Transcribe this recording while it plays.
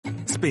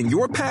spin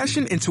your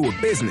passion into a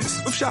business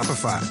with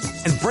Shopify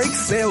and break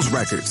sales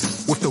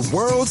records with the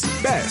world's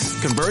best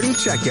converting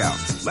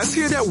checkout. Let's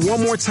hear that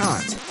one more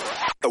time.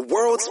 The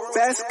world's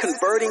best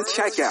converting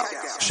checkout.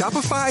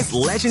 Shopify's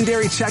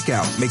legendary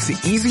checkout makes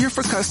it easier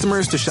for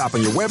customers to shop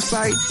on your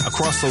website,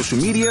 across social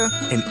media,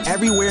 and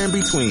everywhere in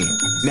between.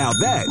 Now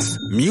that's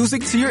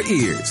music to your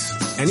ears.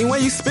 Any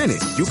way you spin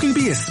it, you can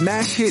be a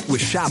smash hit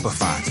with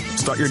Shopify.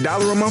 Start your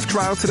 $1 a month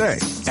trial today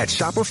at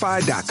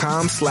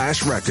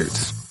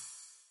shopify.com/records.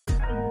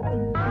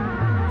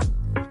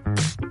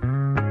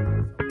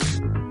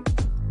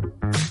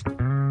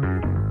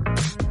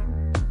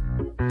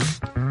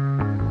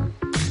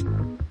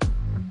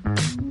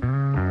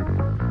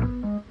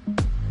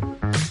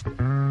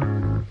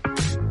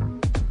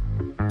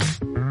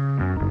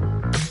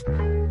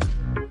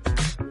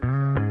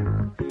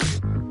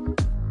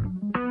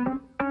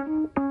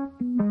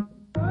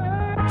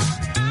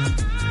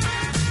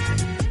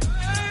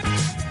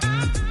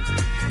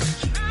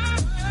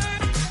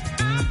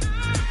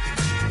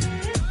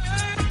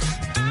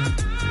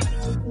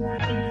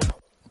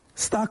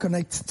 Star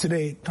Connect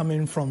today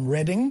coming from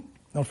Reading,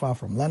 not far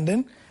from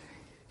London,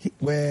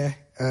 where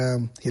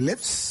he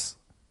lives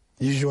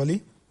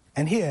usually,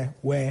 and here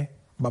where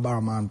Baba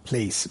Rahman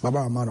plays. Baba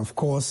Rahman, of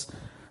course,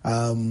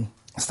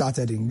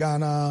 started in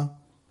Ghana,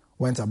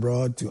 went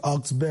abroad to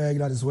Augsburg.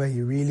 That is where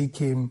he really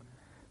came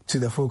to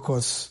the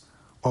focus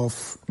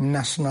of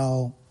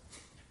national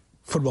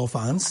football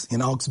fans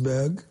in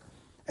Augsburg,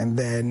 and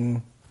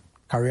then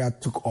career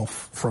took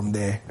off from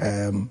there,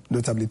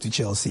 notably to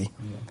Chelsea,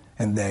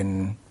 and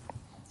then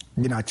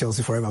been at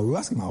Chelsea forever. We were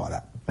asking him about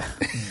that.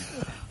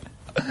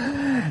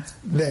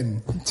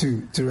 Then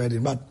to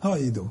Reading. But how are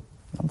you though?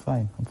 I'm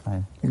fine.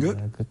 Good?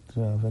 Good,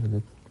 very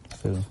good.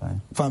 Feeling fine.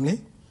 Family?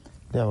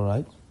 They're all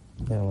right.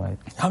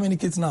 How many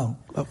kids now?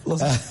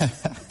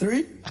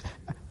 3?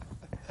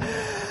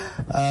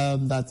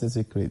 That's a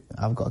secret.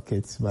 I've got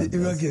kids. But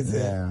you got kids?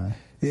 Yeah.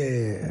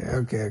 Yeah.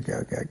 Okay.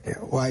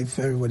 Wife,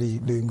 everybody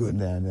doing good?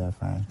 They're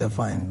fine. They're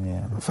fine.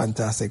 Yeah.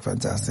 Fantastic.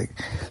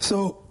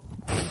 So,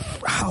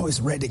 how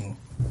is Reading?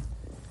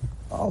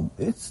 Oh,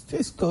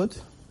 it's good.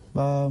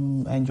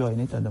 Enjoying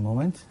it at the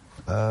moment.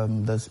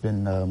 There's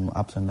been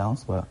ups and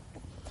downs, but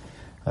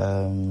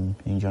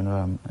in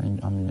general,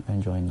 I'm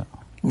enjoying that.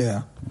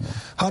 Yeah.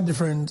 How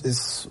different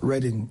is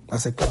Reading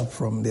as a club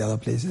from the other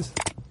places?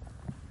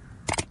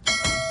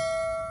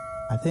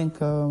 I think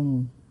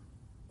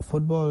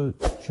football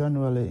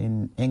generally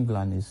in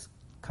England is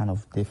kind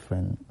of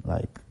different.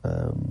 Like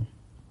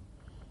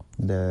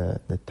the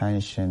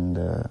tension,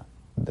 the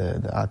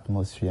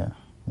atmosphere,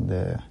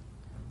 the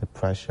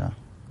pressure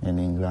in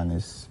England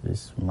is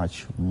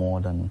much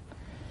more than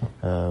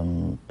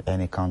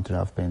any country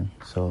I've been.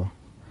 So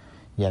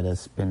yeah,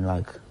 there's been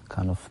like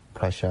kind of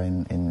pressure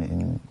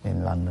in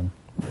London.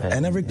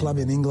 And every club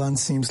in England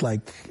seems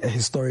like a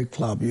historic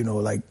club,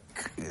 like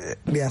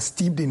they are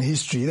steeped in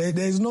history.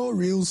 There's no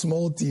real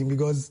small team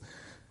because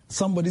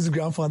somebody's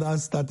grandfather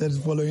started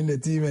following the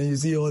team and you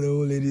see all the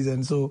old ladies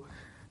and so,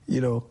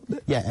 Yeah,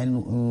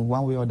 and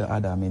one way or the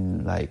other, I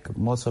mean, like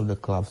most of the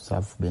clubs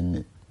have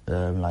been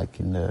like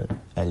in the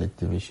elite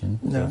division.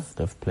 Yeah.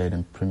 They've played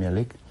in Premier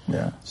League.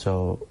 Yeah.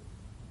 So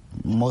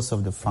most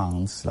of the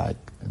fans, like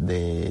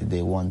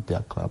they want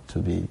their club to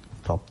be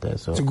top there.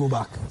 So to go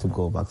back.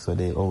 So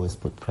they always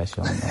put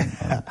pressure on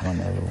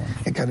everyone.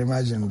 I can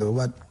imagine though.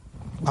 But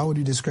how would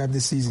you describe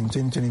this season,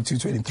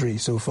 2022-23,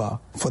 so far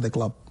for the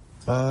club?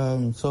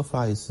 So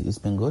far it's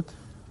been good.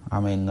 I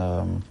mean,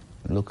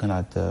 looking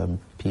at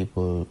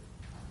people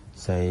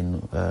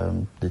saying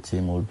the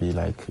team will be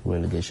like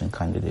relegation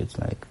candidates,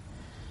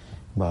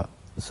 but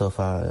so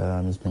far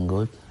it's been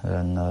good,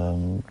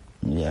 and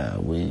yeah,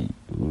 we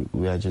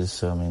are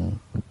just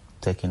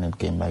taking it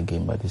game by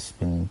game, but it's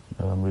been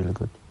really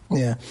good.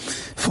 Yeah.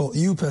 For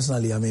you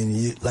personally, I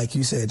mean, like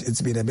you said,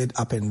 it's been a bit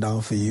up and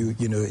down for you.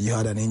 You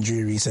had an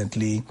injury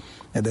recently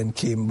and then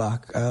came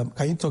back.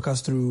 Can you talk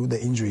us through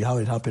the injury, how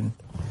it happened?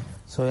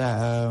 So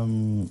yeah,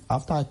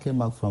 after I came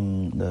back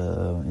from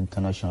the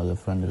the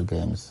friendly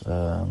games.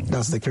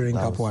 That's the Kirin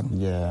Cup one?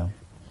 Yeah.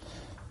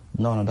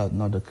 No,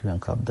 not the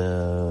Kirin Cup,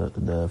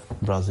 the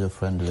Brazil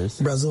friendlies.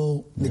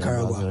 Brazil,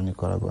 Nicaragua. Yeah, Brazil,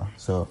 Nicaragua.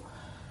 So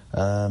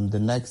the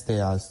next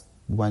day I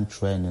went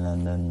training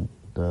and then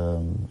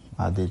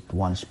I did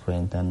one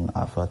sprint and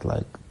I felt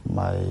like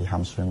my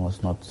hamstring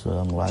was not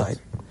right.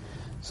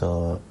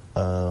 So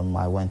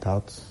I went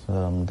out,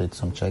 did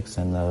some checks,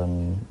 and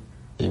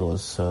it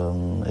was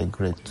a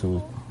grade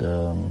 2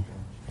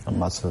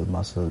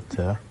 muscle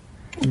tear.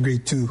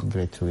 Grade 2?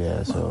 Grade 2,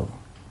 yeah. So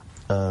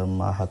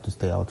I had to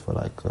stay out for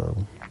like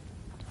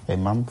a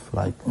month,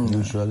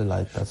 usually,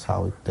 that's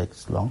how it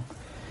takes long.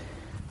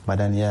 But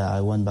then, yeah,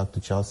 I went back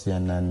to Chelsea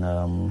and then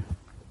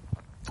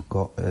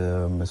got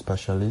a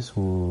specialist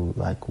who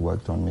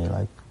worked on me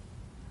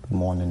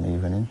morning,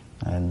 evening,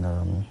 and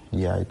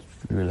yeah, it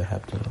really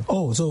helped a lot.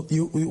 Oh, so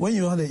when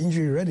you had an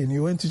injury ready,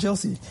 you went to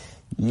Chelsea?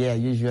 Yeah,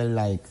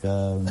 usually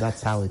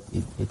that's how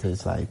it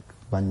is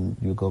when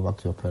you go back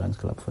to your parents'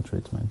 club for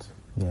treatment.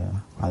 Yeah,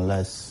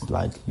 unless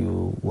like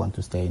you want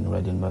to stay in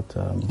Reading, but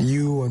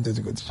you wanted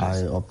to go to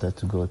Chelsea. I opted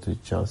to go to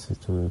Chelsea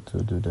to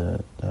do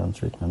the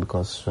treatment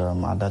because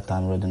at that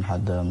time Reading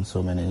had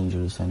so many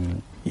injuries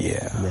and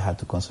they had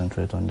to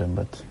concentrate on them.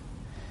 But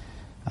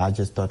I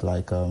just thought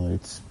like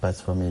it's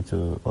best for me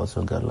to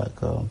also get like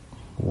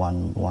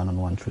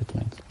one-on-one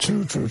treatment.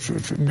 True.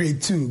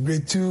 Grade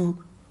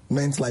two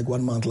meant like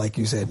 1 month, like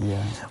you said.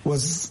 Yeah.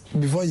 Was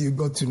before you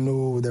got to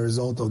know the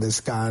result of the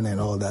scan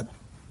and all that.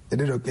 Did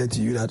it occur to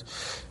you that,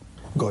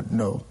 God,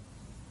 no?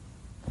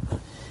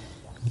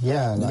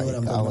 Yeah, you know what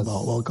I'm talking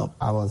about, World Cup.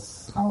 I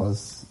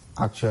was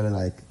actually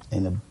like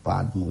in a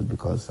bad mood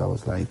because I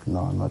was like,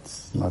 no, not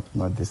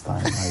this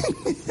time. Like,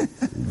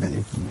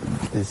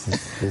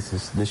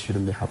 this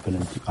shouldn't be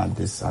happening at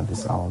this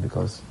hour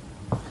because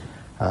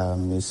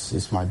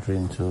it's my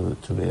dream to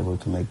be able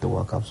to make the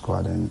World Cup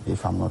squad, and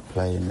if I'm not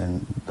playing,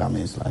 then that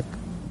means like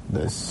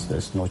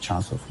there's no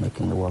chance of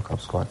making the World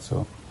Cup squad.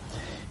 So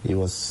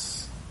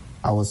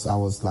I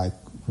was like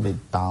a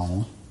bit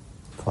down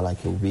for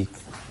like a week.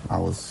 I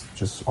was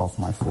just off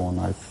my phone.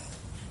 I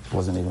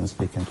wasn't even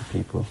speaking to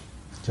people.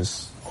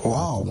 Just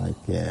like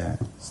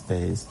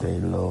stay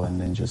low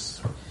and then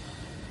just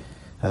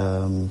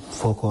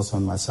focus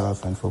on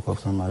myself and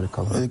focus on my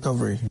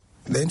recovery.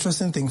 The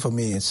interesting thing for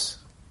me is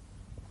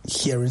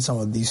hearing some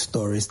of these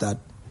stories that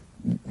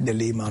the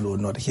layman will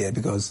not hear,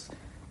 because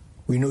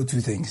we know two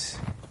things: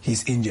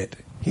 he's injured,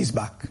 he's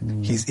back.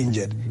 He's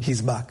injured,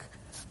 he's back.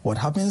 What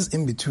happens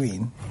in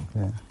between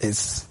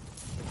is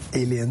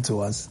alien to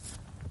us.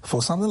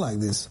 For something like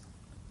this,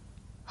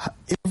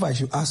 if I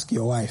should ask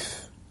your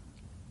wife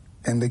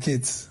and the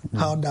kids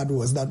how that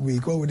was that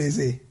week, what would they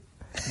say?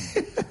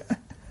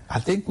 I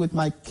think with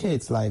my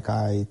kids, like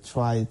I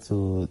try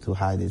to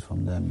hide it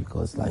from them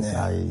because like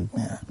I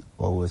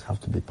always have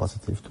to be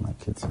positive to my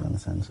kids, you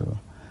understand? So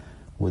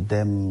with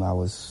them, I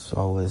was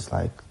always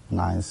like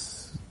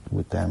nice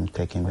with them,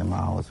 taking them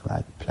out,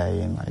 like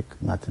playing, like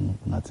nothing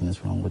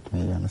is wrong with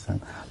me, you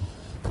understand?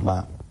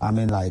 But I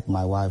mean, like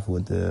my wife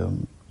was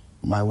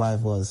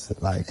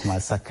like my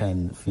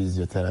second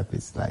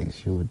physiotherapist. Like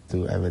she would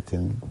do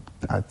everything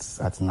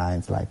at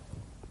night, like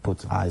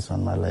put ice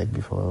on my leg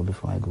before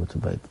I go to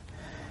bed.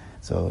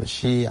 So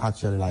she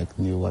actually like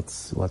knew what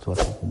was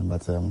happening,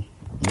 but the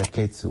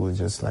kids will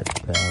just like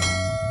play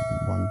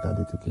around, want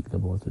daddy to kick the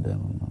ball to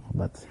them, you know,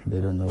 but they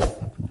don't know what's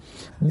happening.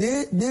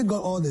 They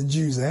got all the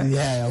juice, eh?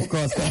 Yeah, of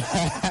course.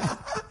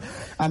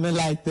 I mean,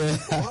 like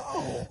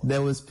they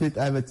will spit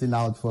everything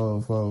out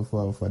for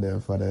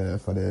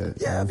the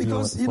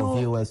because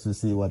viewers to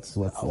see what's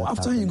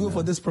after you go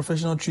for this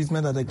professional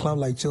treatment at a club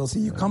like Chelsea,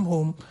 you come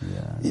home.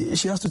 Yeah.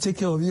 She has to take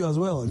care of you as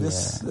well.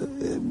 Just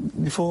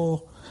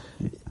before.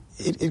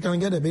 It can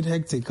get a bit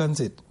hectic, can't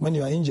it, when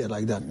you are injured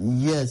like that?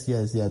 Yes.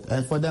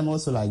 And for them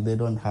also, like, they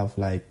don't have,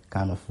 like,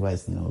 kind of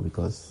rest, you know,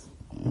 because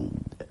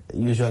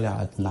usually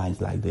at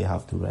night, like, they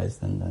have to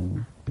rest, and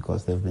then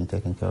because they've been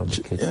taking care of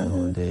the kids the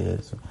whole day.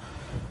 So.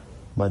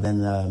 But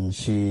then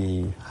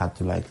she had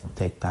to, like,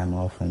 take time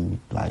off and,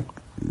 like,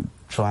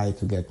 try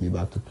to get me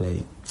back to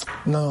play.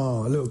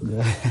 No, look,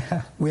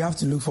 we have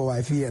to look for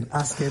wifey and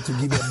ask her to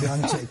give a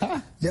blank check.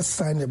 Just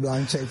sign a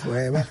blank check for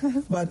her.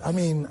 But I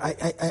mean,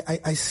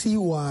 I see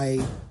why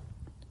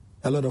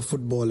a lot of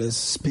footballers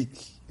speak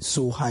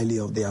so highly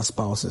of their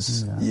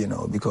spouses, you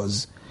know,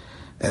 because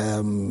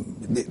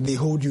they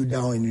hold you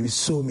down in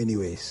so many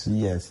ways.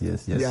 Yes.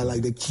 They are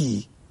like the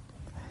key.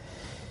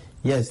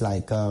 Yes,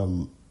 like,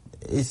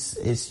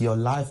 it's your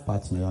life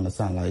partner, you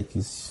understand? Like,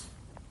 it's...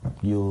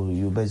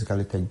 You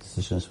basically take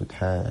decisions with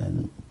her,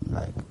 and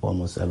like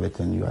almost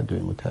everything you are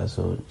doing with her,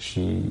 so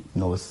she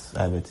knows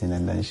everything,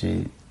 and then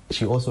she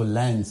also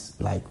learns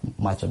like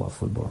much about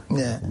football.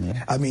 Yeah.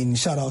 I mean,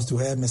 shout outs to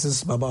her,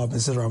 Mrs. Baba,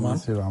 Mrs. Rahman.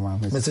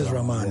 Mrs.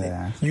 Rahman.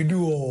 Yeah. You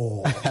do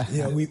all.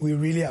 We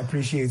really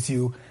appreciate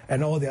you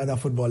and all the other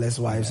footballers'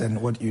 wives and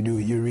what you do.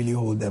 You really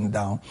hold them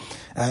down.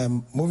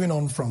 Moving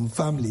on from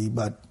family,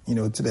 but you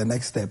know, to the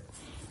next step.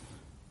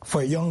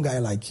 For a young guy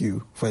like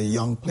you, for a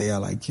young player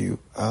like you,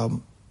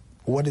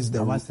 what is the...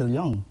 Am I still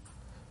young?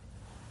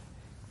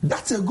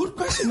 That's a good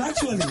question,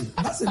 actually.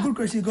 That's a good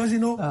question because, you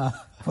know,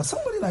 for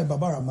somebody like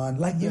Baba Rahman,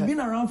 like you've been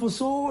around for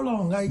so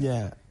long, like...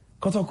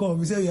 Kotoko,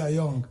 we say you are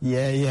young.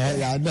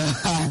 Yeah.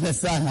 I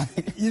understand.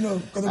 You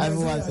know,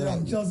 Kotoko, say you are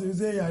young. Chelsea, we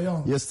say you are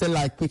young. You're still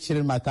like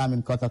picturing my time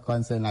in Kotoko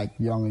and saying like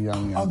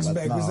young.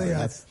 Augsburg, we say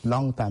that's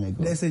long time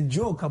ago. There's a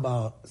joke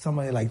about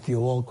somebody like Theo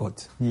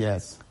Walcott.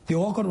 Yes. Theo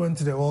Walcott went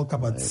to the World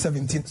Cup at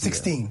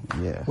 16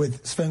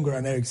 with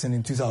Sven-Goran Eriksson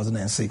in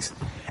 2006.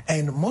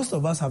 And most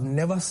of us have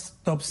never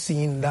stopped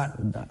seeing that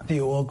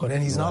Theo Walcott.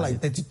 And he's now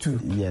like 32.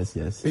 Yes.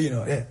 You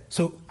know,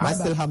 So I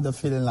still have the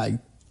feeling like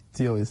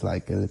Theo is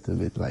like a little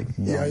bit like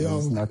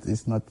young.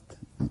 It's not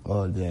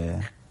old,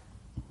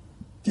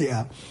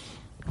 Yeah.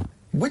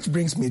 Which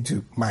brings me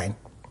to mind.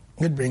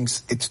 It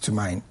brings it to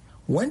mind.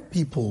 When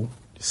people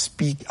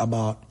speak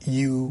about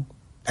you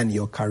and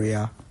your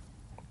career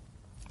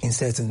in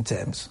certain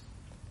terms,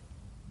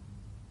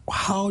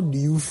 how do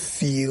you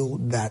feel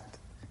that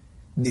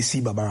they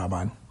see Baba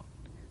Rahman?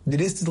 do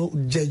they still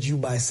judge you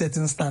by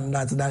certain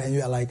standards that, and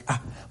you are like,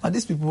 but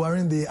these people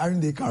aren't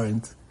they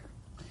current?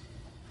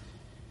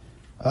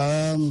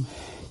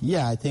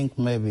 Yeah, I think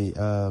maybe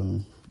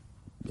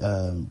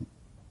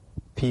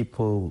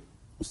people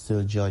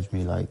still judge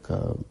me like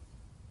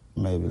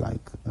maybe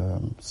like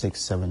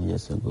 6-7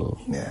 years ago.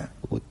 Yeah.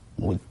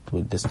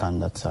 With the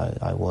standards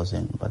I was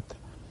in, but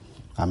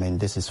I mean,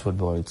 this is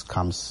football. It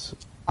comes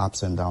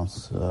ups and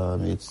downs.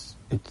 It's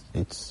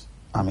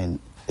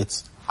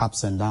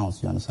ups and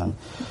downs. You understand?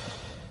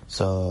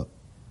 So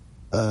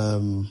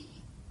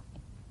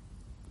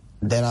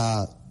there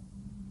are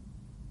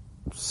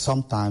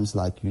sometimes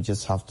like you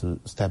just have to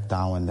step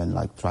down and then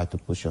like try to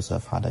push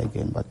yourself harder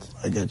again. But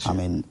I get you. I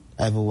mean,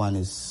 everyone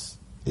is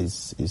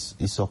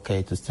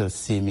okay to still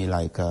see me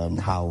like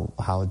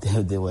how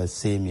they were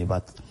seeing me,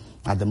 but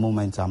at the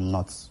moment I'm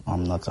not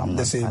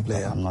the same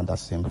player. I'm not that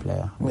same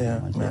player.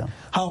 Yeah. Yeah.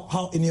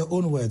 How in your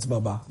own words,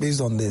 Baba, based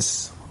on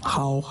this,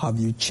 how have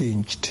you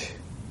changed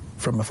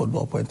from a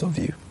football point of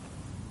view?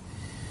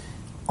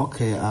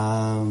 Okay.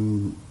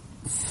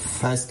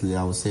 Firstly,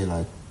 I would say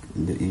like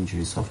the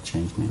injuries have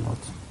changed me a lot.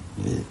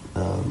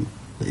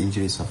 The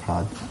injuries I've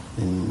had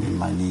in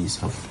my knees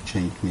have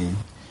changed me.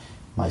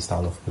 My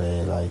style of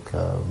play, like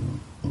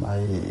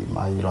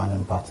my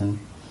running pattern,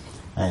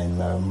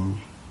 and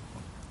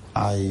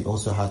I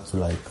also had to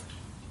like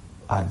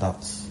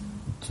adapt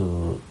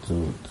to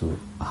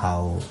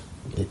how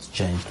it's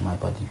changed my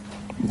body.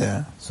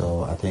 Yeah.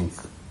 So I think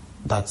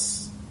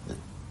that's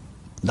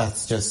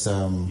just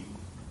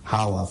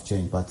how I've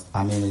changed. But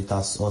I mean, it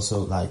has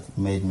also like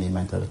made me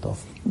mentally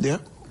tough. Yeah.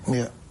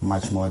 Yeah.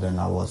 Much more than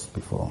I was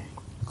before,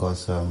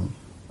 because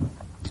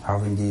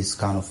having these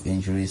kind of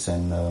injuries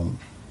and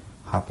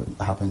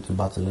happen to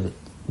battle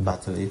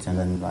it and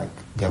then like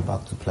get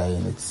back to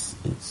playing,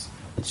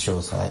 it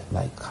shows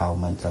like how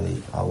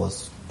mentally I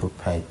was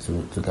prepared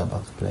to get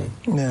back to play.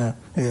 Yeah,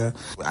 yeah.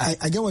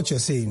 I get what you're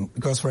saying,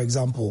 because for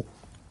example,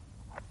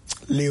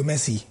 Leo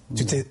Messi,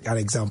 to take an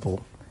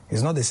example,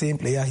 is not the same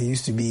player he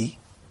used to be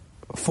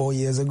 4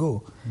 years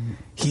ago.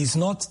 He's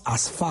not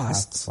as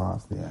fast.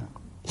 Yeah.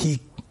 He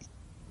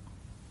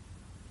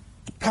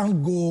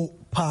can't go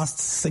past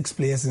 6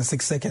 players in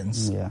 6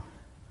 seconds. Yeah.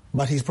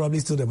 But he's probably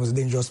still the most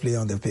dangerous player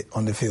on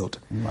the field,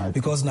 right.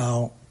 Because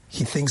now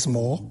he thinks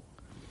more.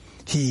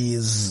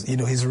 He's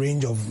he's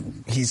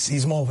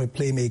more of a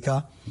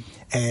playmaker,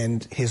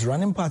 and his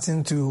running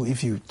pattern too,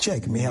 if you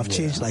check, may have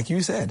changed, like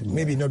you said. Yeah.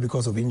 Maybe not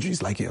because of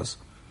injuries like yours.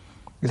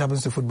 It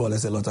happens to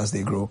footballers a lot as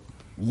they grow.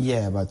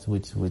 Yeah, but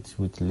with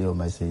Leo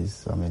Messi,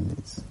 I mean,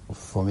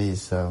 for me,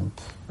 it's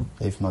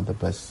if not the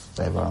best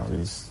ever,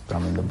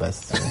 the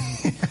best.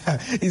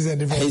 He's a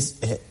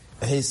different.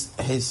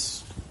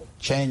 His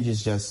change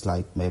is just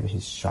like maybe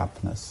his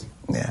sharpness.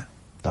 Yeah,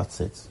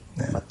 that's it.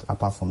 Yeah. But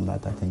apart from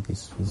that, I think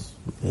his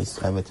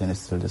everything is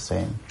still the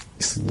same.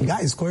 The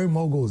guy is scoring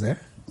more goals, eh?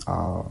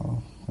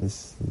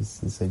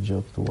 It's a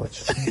joke to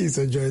watch. It's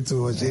a joy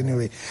to watch,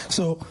 anyway.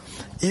 So,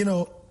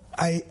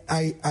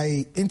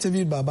 I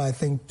interviewed Baba, I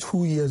think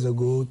 2 years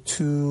ago,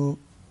 2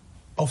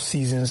 off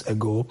seasons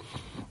ago,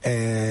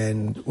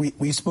 and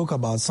we spoke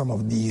about some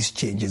of these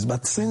changes.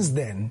 But since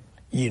then,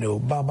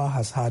 Baba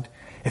has had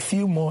a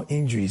few more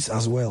injuries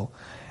as well,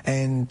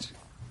 and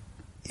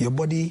your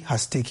body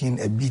has taken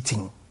a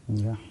beating.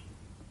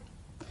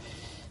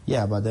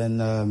 Yeah, but then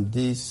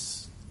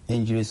these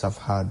injuries I've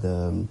had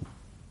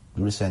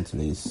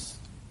recently is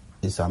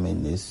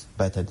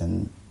better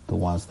than the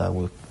ones that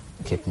will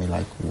keep me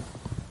like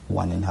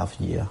 1.5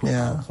 years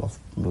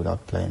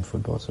without playing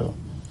football. So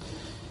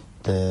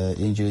the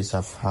injuries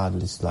I've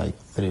had is like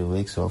 3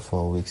 weeks or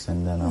 4 weeks,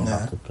 and then I'm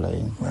back to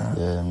playing.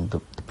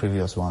 The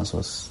previous ones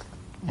was,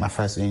 my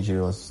first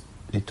injury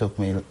it took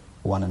me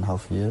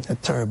 1.5 years.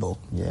 Terrible.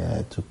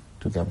 Yeah, to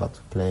get back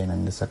to playing,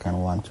 and the second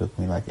one took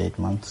me like 8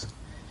 months.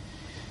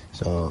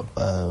 So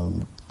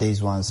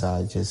these ones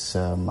are just,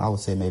 I would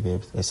say maybe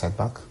a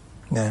setback.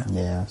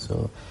 Yeah.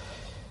 So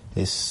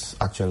it's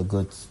actually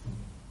good.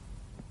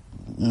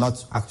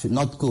 Not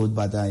good,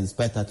 but it's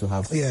better to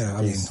have. Yeah,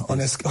 I mean, on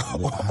a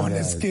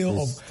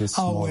scale of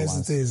how worse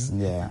it is.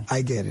 Yeah,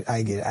 I get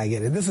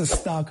it. This is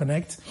Star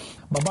Connect.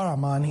 Baba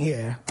Rahman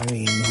here. I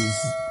mean,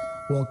 he's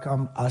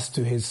welcomed us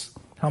to his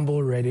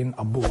humble Reading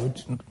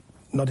abode,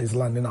 not his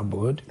London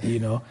abode,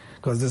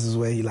 because this is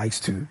where he likes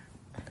to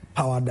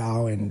power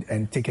down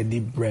and take a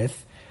deep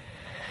breath.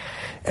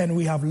 And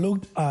we have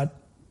looked at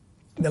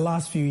the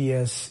last few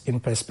years in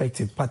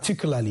perspective,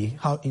 particularly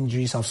how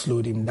injuries have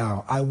slowed him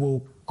down. I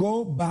will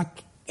go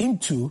back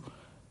into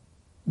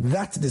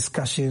that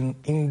discussion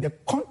in the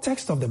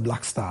context of the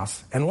Black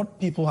Stars and what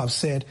people have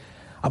said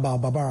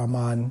about Baba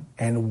Rahman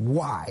and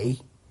why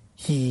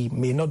he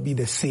may not be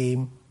the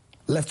same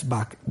left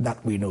back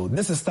that we know.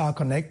 This is Star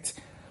Connect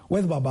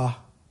with Baba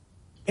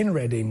in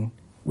Reading.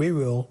 We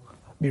will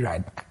be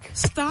right back.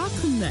 Star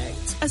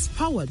Connect is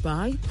powered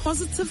by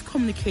Positive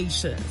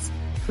Communications,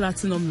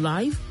 Platinum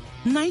Live,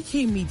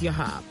 Nike Media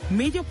Hub.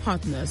 Media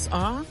partners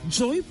are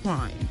Joy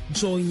Prime,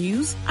 Joy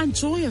News, and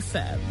Joy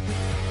FM.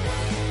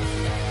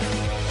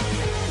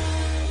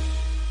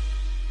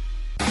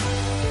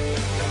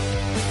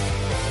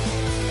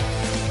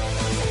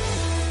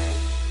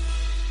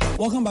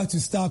 Welcome back to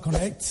Star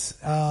Connect.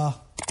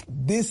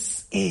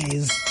 This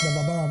is the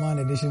Baba Rahman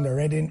edition, the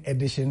Reading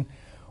edition.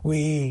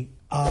 We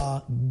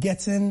are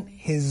getting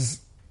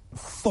his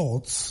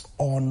thoughts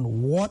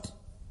on what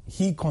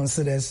he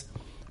considers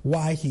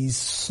why he's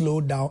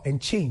slowed down and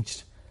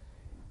changed.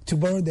 To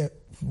borrow the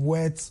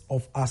words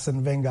of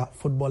Arsene Wenger,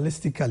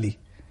 footballistically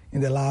in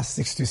the last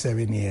 6 to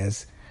 7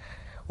 years.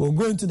 We'll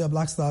go into the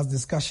Black Stars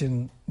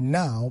discussion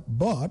now,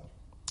 but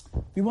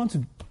we want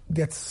to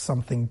get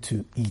something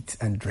to eat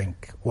and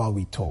drink while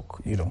we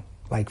talk,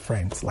 like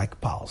friends, like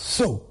pals.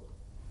 So,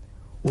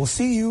 we'll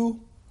see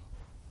you.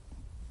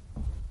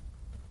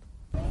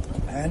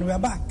 And we're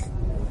back.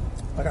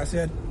 Like I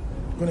said,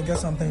 we're going to get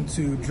something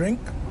to drink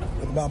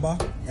with Baba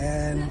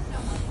and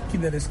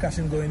keep the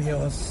discussion going here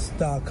on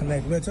Star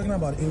Connect. We're talking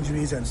about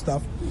injuries and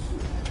stuff.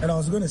 And I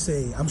was going to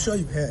say, I'm sure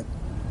you've heard,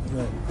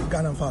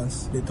 Ghana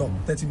fans, they talk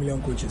 30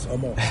 million coaches or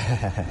more.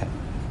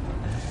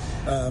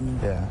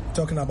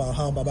 Talking about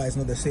how Baba is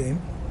not the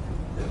same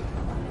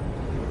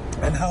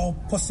and how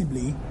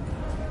possibly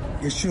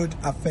it should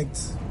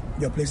affect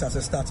your place as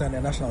a starter in the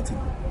national team.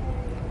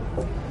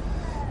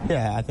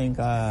 Yeah, I think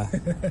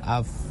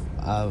I've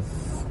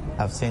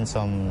seen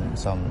some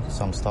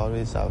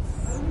stories.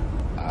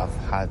 I've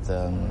had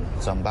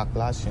some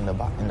backlash in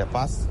the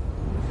past,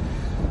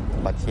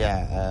 but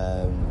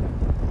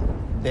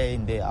day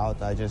in, day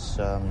out, I just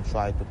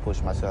try to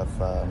push myself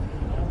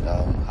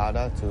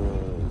harder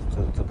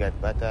to get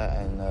better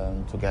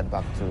and to get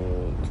back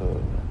to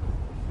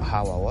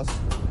how I was.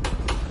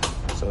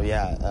 So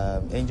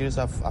injuries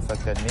have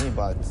affected me,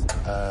 but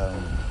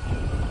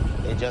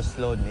it just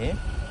slowed me.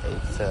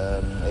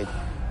 It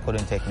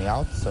couldn't take me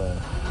out, so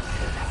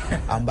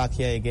I'm back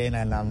here again,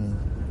 and I'm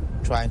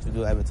trying to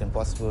do everything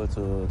possible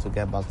to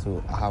get back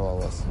to how I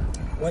was.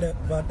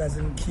 What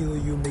doesn't kill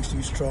you makes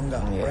you stronger,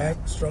 right?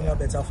 Stronger,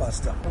 better,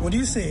 faster. Would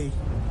you say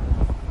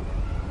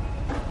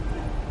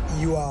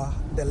you are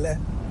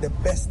the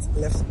best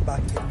left back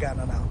in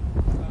Ghana now?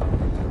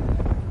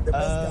 The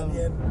best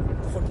Ghanaian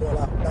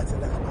footballer that's a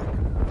left back?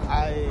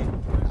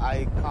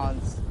 I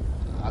can't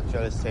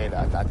actually say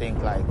that. I think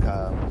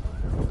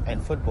in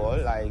football,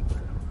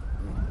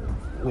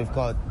 we've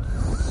got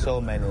so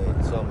many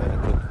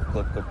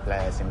good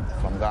players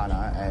from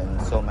Ghana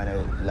and so many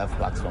left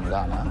backs from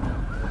Ghana.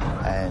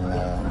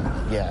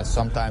 And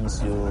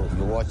sometimes you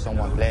watch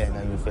someone play and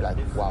then you feel like,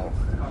 wow,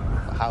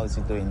 how is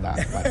he doing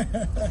that? But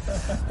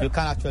you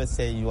can't actually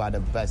say you are the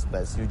best.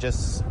 You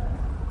just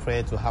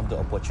pray to have the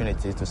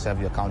opportunity to serve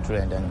your country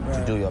and then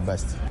to do your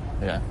best.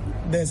 Yeah.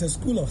 There's a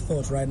school of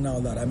thought right now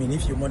that,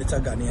 if you monitor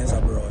Ghanaians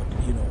abroad,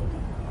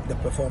 the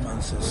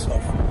performances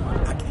of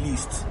at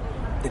least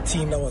the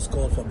team that was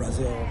called for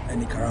Brazil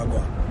and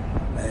Nicaragua,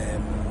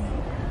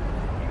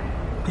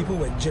 people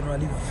were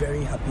generally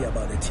very happy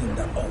about the team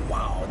that, oh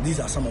wow, these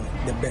are some of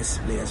the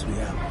best players we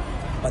have.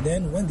 But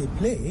then when they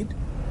played,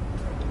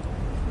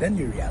 then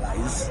you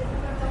realize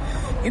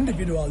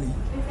individually,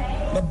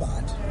 not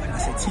bad, but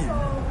as a team,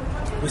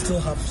 we still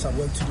have some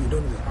work to do,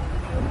 don't we?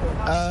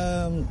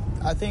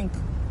 I think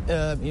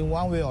in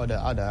one way or the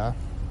other,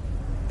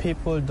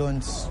 people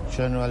don't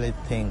generally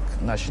think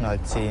national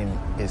team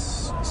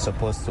is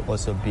supposed to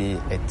also be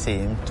a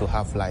team to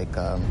have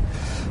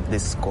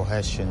this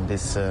cohesion,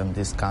 this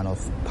kind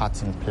of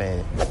pattern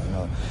play.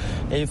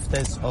 If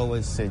there's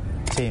always a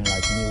team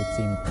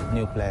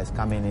new players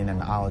coming in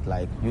and out,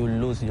 you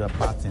lose your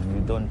pattern.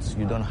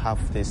 You don't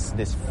have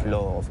this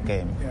flow of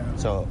game. Yeah.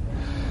 So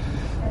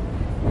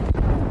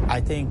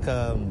I think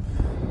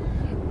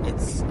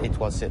it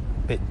was a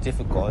bit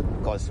difficult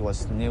because it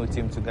was new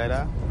team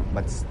together,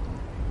 but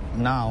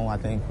now I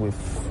think we've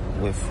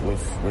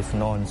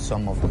known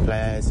some of the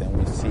players and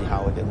we see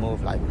how they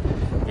move.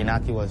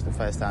 Inaki was the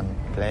first time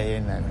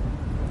playing, and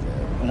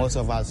most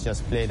of us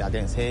just played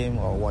against him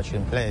or watched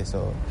him play.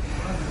 So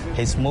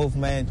his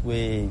movement,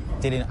 we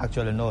didn't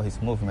actually know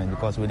his movement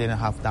because we didn't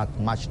have that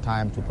much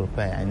time to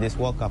prepare. And this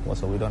World Cup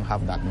also, we don't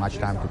have that much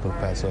time to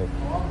prepare. So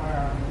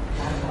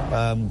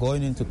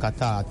going into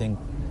Qatar, I think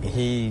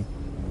he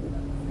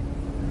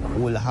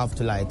will have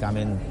to you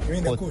mean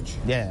the coach?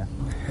 Yeah,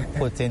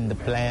 put in the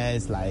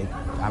players to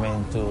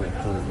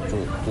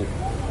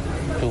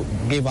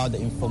give out the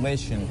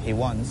information he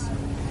wants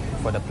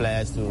for the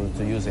players to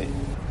use it.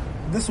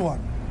 This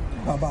one,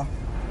 Baba,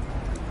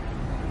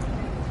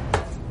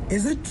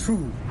 is it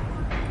true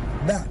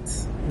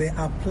that there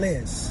are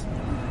players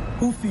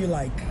who feel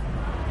like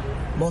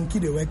monkey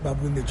they work,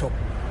 baboon they chop?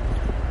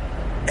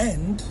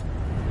 And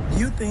do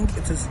you think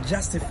it is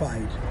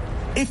justified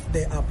if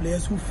there are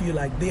players who feel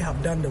like they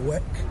have done the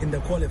work in the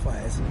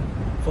qualifiers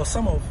for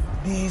some of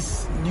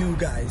these new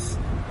guys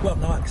who have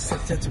now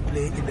accepted to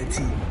play in the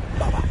team?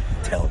 Baba,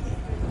 tell me.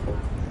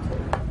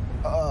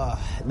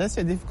 That's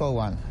a difficult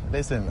one.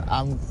 Listen,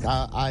 I'm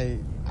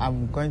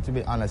going to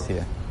be honest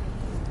here.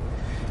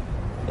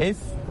 If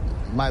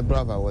my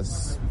brother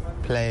was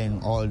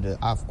playing all the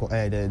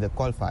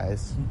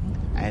qualifiers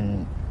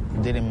and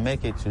didn't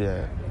make it to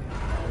the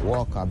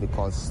World Cup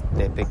because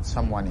they picked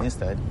someone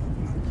instead,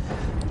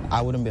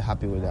 I wouldn't be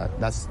happy with that.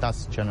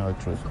 That's general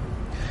truth.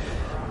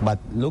 But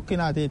looking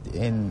at it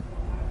in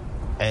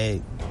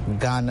a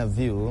Ghana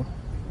view,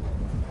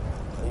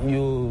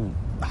 you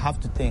have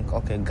to think,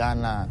 okay,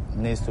 Ghana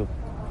needs to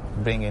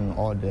bring in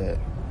all the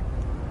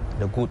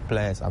good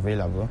players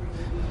available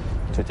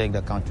to take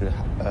the country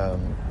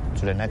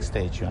to the next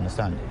stage, you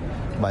understand?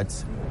 But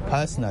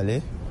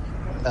personally,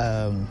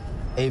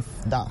 if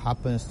that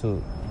happens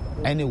to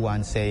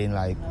anyone saying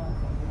like,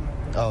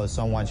 oh,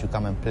 someone should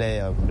come and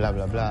play or blah,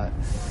 blah, blah,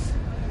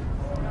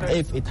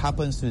 if it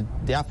happens to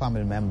their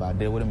family member,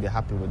 they wouldn't be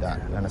happy with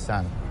that, you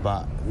understand?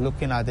 But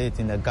looking at it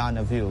in the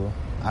Ghana view,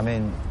 I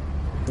mean,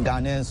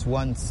 Ghanaians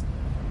want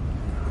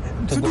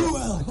to do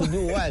well,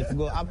 to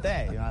go up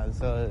there, you know,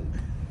 so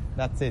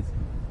that's it.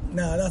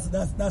 No,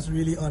 that's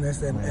really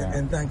honest,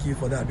 and thank you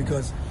for that,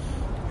 because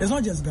it's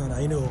not just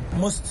Ghana, you know,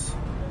 most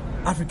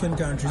African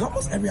countries,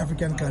 almost every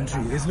African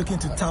country is looking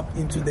to tap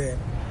into the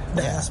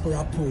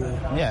diaspora pool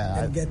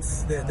and get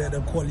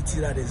the quality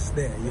that is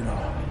there, you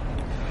know.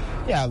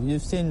 Yeah,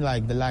 you've seen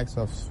like the likes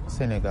of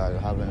Senegal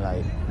having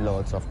like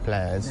lots of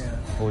players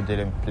who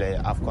didn't play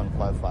AFCON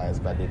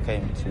qualifiers, but they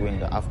came to win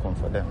the AFCON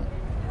for them.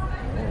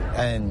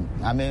 And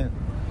I mean,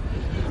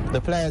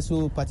 the players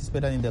who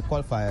participated in the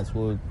qualifiers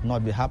would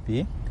not be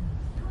happy,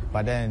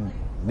 but then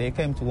they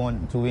came to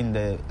win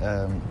the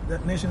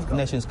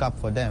Nations Cup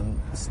for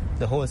them.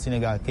 The whole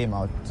Senegal came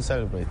out to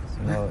celebrate,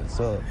 you know.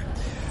 So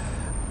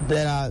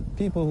there are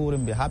people who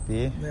wouldn't be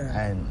happy,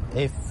 and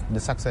if the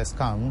success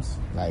comes,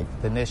 like,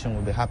 the nation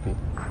will be happy.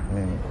 I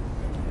mean,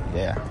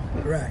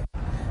 Right.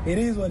 It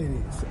is what it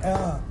is.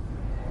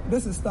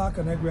 This is Star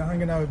Connect. We're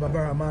hanging out with Baba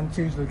Rahman,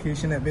 changed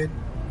location a bit,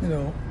 you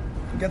know,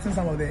 getting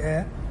some of the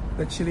air,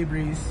 the chilly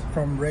breeze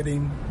from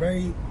Reading.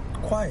 Very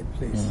quiet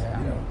place,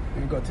 you know,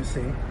 we've got to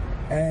say.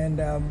 And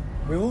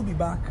we will be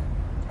back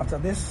after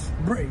this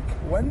break.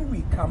 When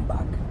we come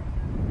back,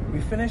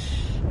 we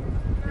finish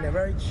in a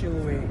very chill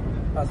way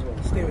as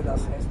well. Stay with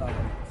us in Star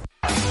Connect.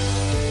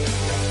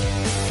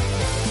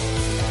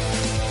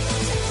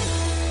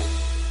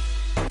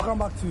 Welcome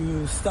back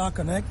to Star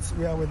Connect.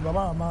 We are with Baba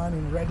Rahman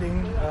in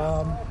Reading.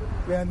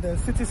 We are in the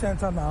city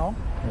center now,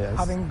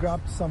 having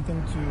grabbed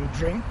something to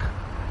drink,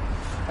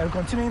 and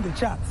continuing the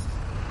chat,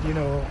 you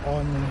know,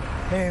 on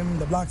him,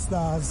 the Black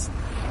Stars,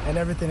 and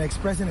everything,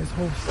 expressing his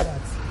hopes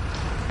that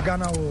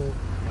Ghana will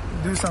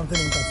do something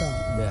in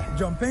Qatar. Yeah.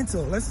 John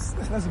Paintel, let's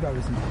go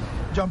with him.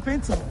 John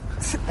Paintel,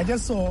 I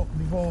just saw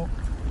before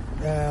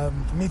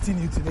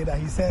meeting you today that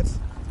he said,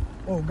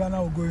 oh,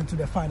 Ghana will go into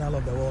the final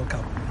of the World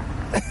Cup.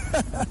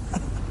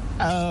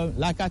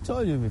 Like I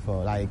told you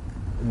before, like,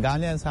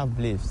 Ghanaians have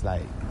beliefs,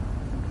 like,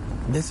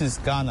 this is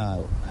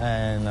Ghana,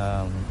 and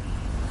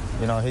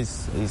you know,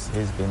 he's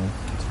been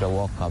to the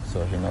World Cup,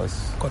 so he knows.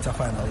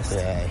 Quarterfinalist.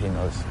 Yeah, he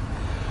knows.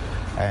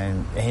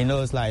 And he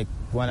knows, like,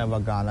 whenever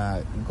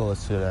Ghana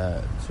goes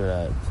to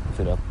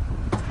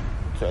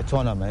a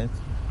tournament,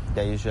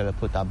 they usually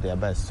put up their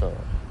best. So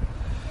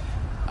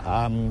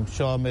I'm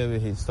sure maybe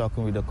he's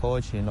talking with the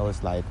coach. He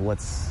knows, like, what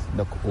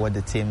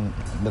the team,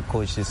 the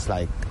coach is,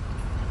 like,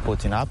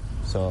 putting up.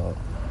 So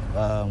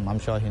I'm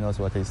sure he knows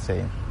what he's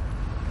saying.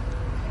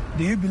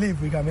 Do you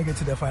believe we can make it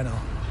to the final?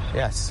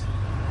 Yes.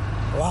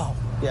 Wow.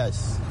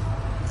 Yes.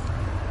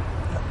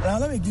 Now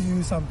let me give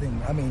you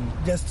something. I mean,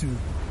 just to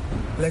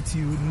let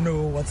you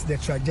know what the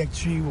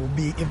trajectory will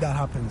be if that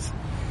happens.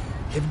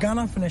 If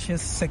Ghana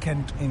finishes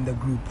second in the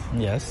group,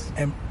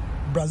 and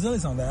Brazil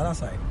is on the other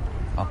side.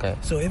 Okay.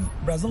 So if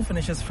Brazil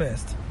finishes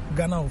first,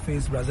 Ghana will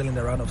face Brazil in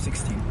the round of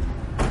 16.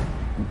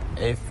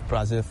 If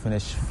Brazil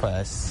finish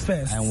first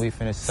and we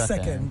finish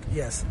second,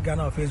 yes,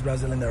 Ghana will face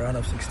Brazil in the round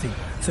of 16.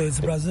 So it's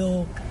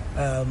Brazil,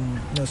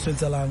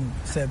 Switzerland,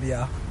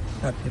 Serbia,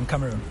 in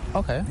Cameroon.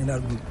 Okay. In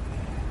that group.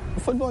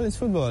 Football is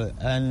football,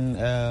 and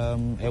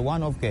a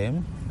one-off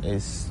game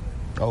is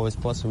always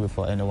possible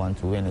for anyone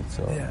to win it.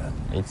 So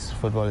it's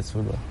football is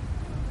football.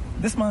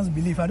 This man's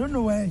belief, I don't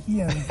know where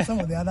he and some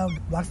of the other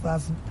Black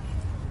Stars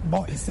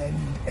boys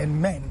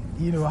and men,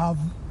 you know, have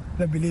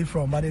the belief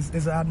from, but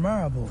it's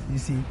admirable, you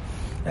see,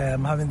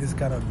 having this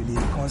kind of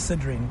belief,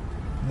 considering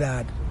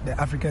that the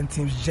African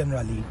teams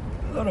generally,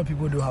 a lot of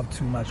people don't have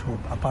too much hope,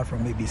 apart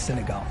from maybe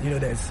Senegal. You know,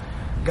 there's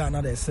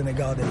Ghana, there's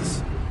Senegal,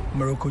 there's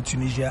Morocco,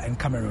 Tunisia, and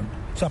Cameroon.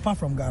 So apart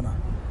from Ghana,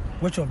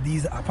 which of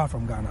these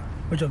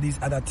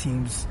other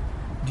teams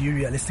do you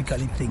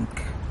realistically think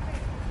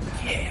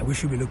we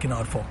should be looking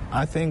out for?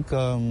 I think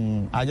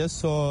I just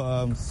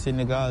saw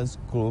Senegal's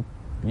group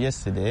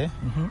yesterday,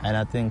 and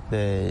I think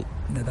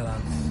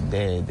Netherlands.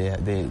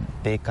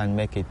 They can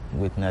make it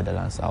with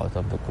Netherlands out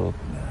of the group.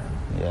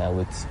 Yeah,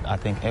 with I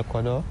think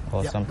Ecuador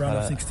or something. Round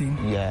of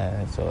 16.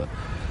 Yeah, so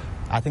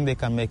I think they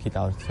can make it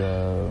out,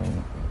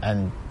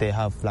 and they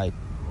have like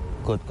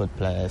good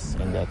players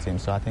in their team.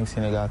 So I think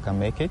Senegal can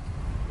make it.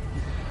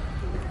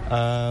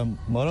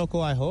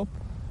 Morocco, I hope,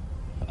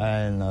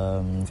 and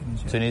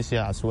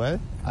Tunisia as well.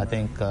 I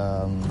think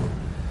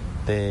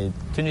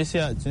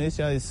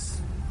Tunisia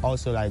is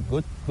also like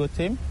good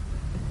team,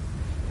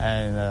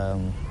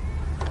 and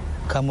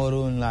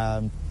Cameroon,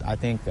 I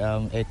think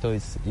Eto'o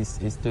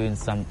is doing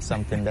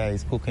something there.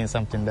 He's cooking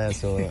something there.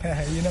 So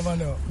you never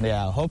know.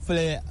 Yeah,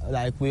 hopefully,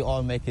 like we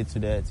all make it to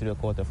the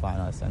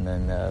quarterfinals, and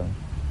then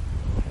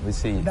we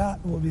see.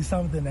 That will be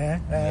something, eh?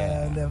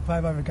 Yeah. The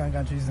 5 African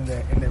countries in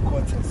the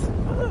quarters.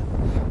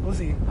 We'll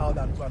see how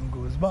that one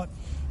goes. But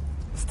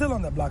still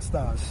on the Black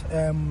Stars,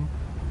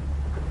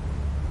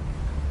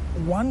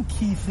 one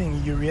key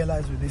thing you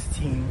realize with this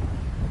team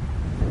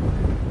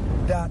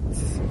that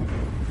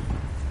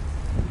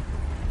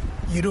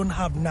you don't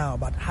have now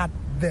but had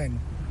then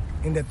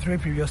in the 3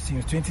 previous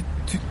teams,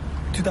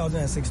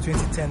 2006,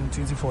 2010,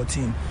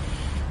 2014,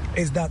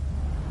 is that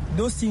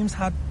those teams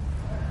had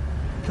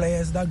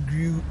players that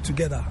grew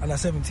together, under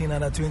 17,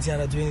 under 20,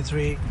 under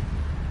 23. You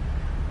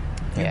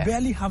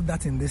barely have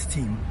that in this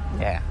team.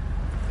 Yeah.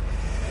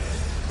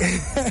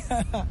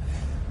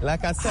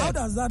 Like I said. How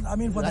does that, I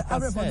mean, for like the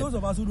average, for those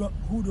of us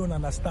who don't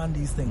understand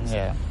these things,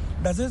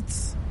 does it,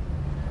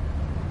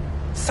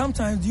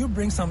 sometimes do you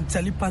bring some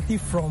telepathy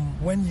from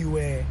when you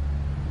were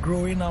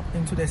growing up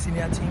into the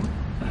senior team?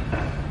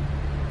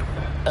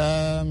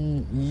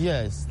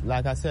 Yes,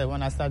 like I said,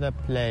 when I started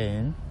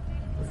playing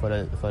for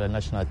the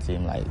national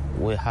team, like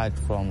we had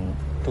from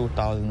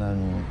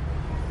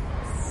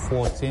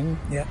 2014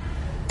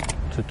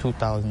 to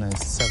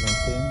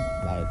 2017,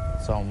 like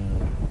some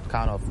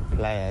kind of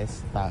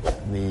players that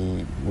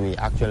we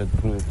actually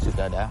grew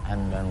together,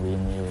 and then we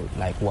knew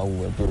like what we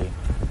were doing.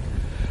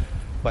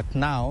 But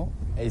now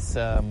it's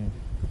a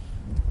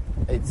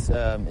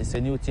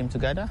new team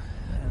together,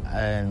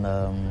 and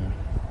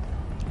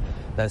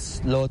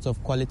there's lots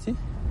of quality,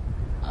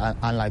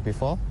 unlike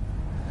before.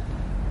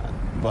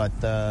 But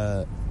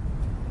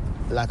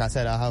like I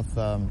said, I have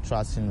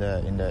trust in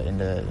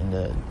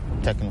the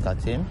technical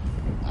team.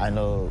 I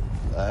know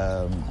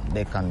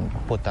they can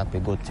put up a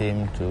good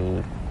team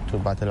to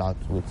battle out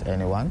with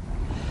anyone.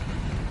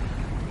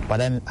 But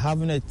then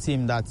having a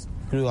team that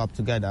grew up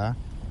together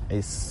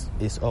is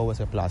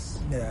always a plus.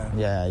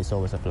 Yeah, it's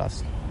always a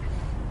plus.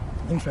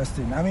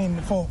 Interesting. I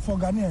mean, for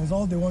Ghanaians,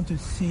 all they want to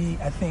see,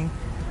 I think,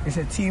 is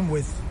a team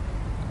with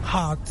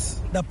heart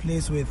that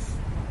plays with,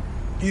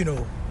 you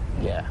know.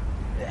 Yeah.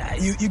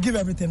 You give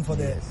everything for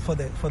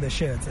the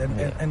shirt,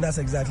 and that's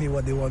exactly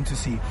what they want to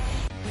see.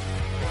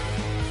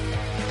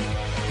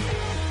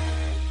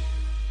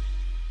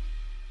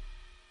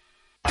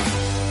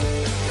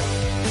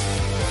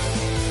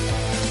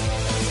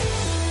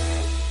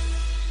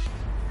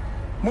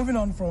 Moving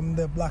on from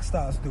the Black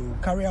Stars, though,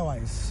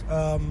 career-wise,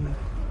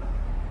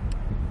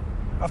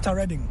 after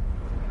Reading,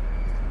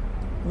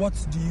 what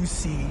do you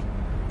see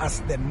as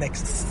the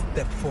next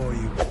step for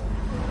you?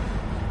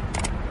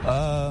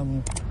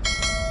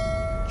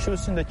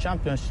 Choosing the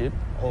championship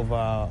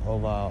over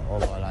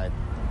like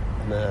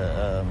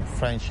the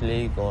French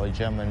league or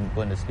German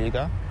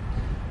Bundesliga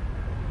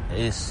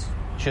is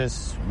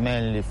just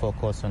mainly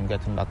focused on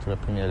getting back to the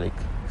Premier League.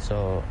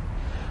 So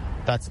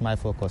that's my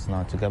focus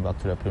now, to get back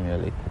to the Premier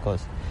League,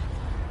 because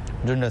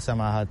during the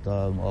summer I had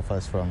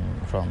offers from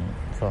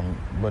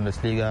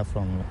Bundesliga,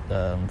 from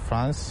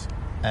France,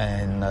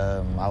 and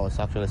I was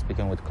actually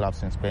speaking with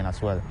clubs in Spain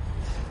as well.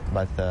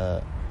 But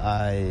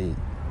I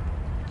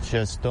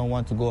just don't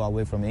want to go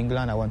away from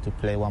England. I want to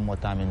play one more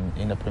time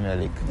in the Premier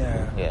League.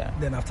 Yeah.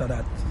 Then after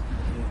that,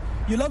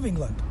 you love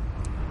England?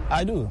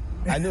 I do.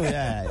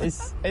 Yeah.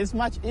 It's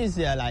much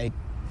easier. Like,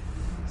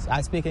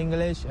 I speak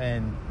English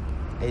and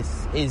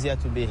it's easier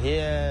to be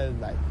here.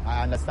 Like,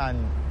 I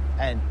understand.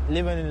 And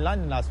living in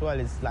London as well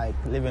is like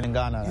living in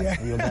Ghana. Like,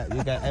 you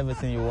get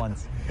everything you want.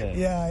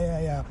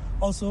 Yeah.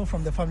 Also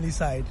from the family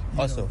side, it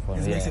makes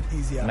it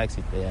easier. Makes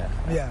it, Yeah.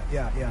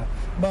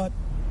 But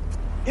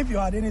if you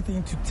had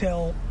anything to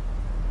tell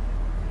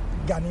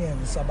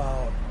Ghanaians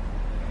about,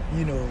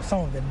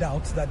 some of the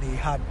doubts that they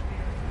had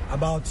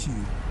about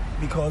you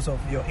because of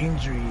your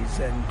injuries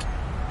and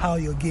how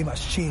your game has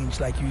changed,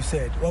 like you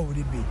said, what would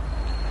it be?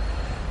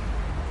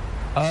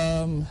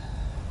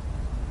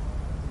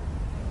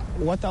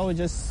 What I would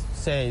just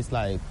say is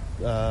like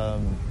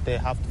they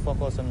have to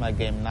focus on my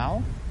game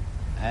now,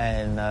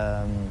 and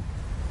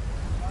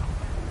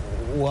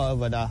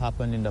whatever that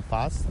happened in the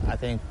past, I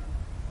think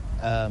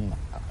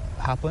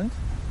happened,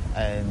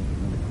 and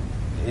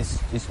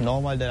it's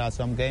normal. There are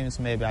some games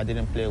maybe I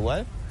didn't play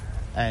well,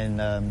 and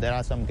there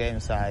are some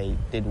games I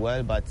did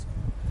well, but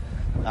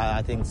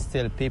I think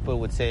still people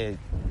would say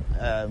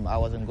I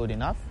wasn't good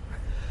enough.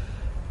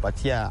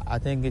 But yeah, I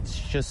think it's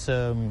just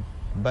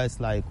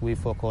best like we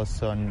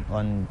focus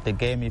on the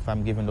game if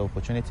I'm given the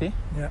opportunity,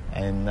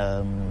 and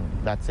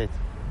that's it.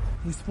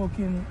 He's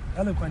spoken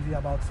eloquently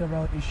about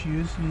several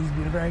issues. He's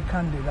been very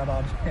candid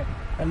about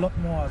a lot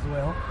more as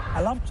well.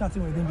 I love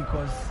chatting with him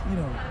because,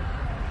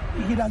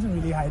 he doesn't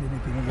really hide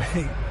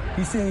anything.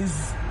 He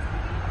says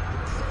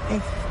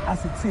it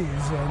as it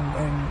is,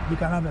 and we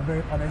can have a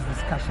very honest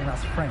discussion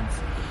as friends.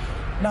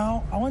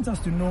 Now, I want us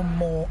to know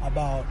more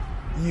about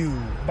you.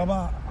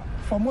 Baba,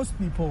 for most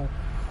people,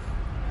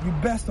 you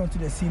burst onto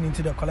the scene,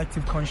 into the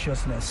collective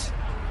consciousness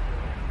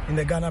in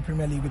the Ghana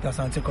Premier League with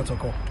Asante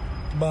Kotoko.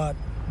 But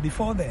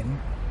before then,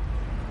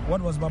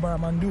 what was Baba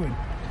Rahman doing?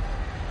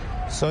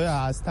 So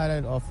yeah, I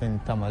started off in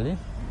Tamale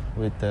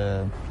with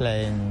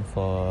playing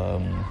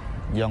for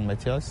Young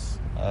Meteors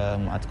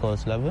at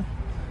course level.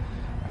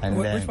 And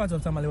Which part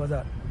of Tamale was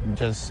that?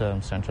 Just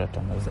central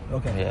Tamale.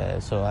 Okay. Yeah,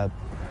 so I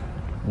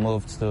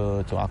moved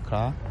to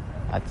Accra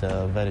at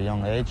a very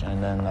young age,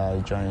 and then I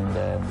joined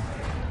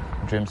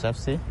Dreams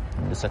FC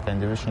in the second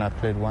division. I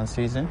played 1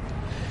 season,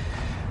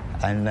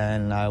 and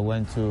then I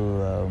went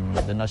to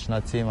the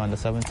national team under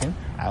 17.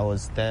 I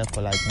was there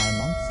for like 9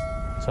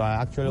 months. So I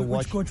actually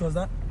watched. Which coach was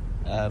that?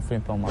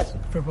 Frimpong Masu.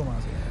 Frimpong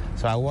Masu.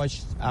 So I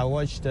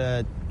watched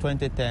the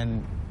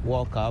 2010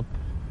 World Cup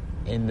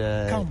in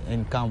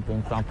camp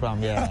in Pram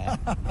Pram. Yeah.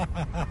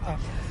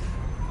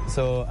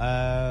 So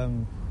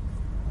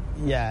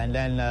yeah, and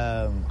then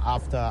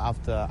after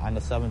under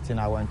 17,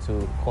 I went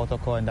to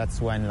Kotoko, and that's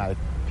when like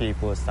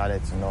people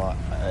started to know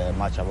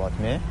much about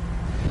me.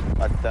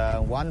 But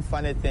one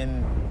funny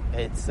thing,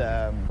 it's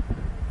the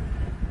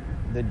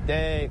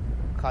day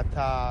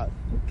Qatar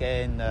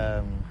gained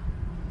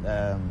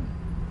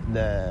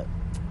the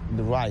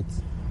right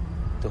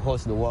to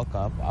host the World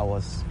Cup, I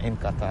was in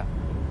Qatar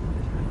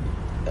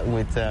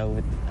with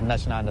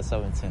national under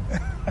 17.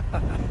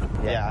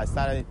 Yeah, I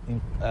started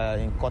in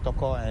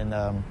Kotoko, and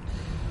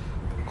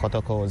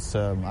Kotoko was,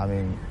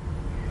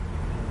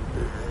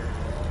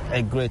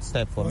 a great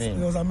step for me. It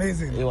was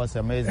amazing. It was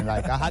amazing.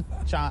 Like I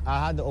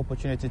had the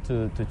opportunity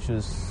to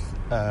choose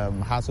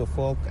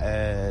Hasselhoff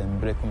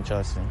and Brecum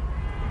Chelsea,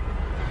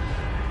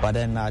 but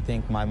then I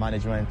think my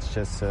management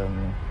just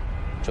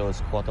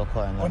chose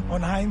Kotoko. And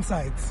on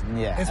hindsight,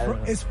 yeah,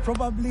 it's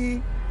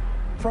probably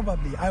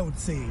I would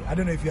say, I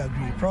don't know if you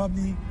agree,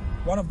 probably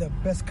one of the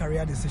best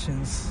career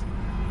decisions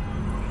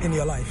in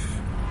your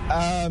life.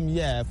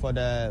 Yeah, for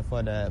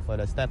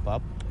the step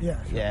up.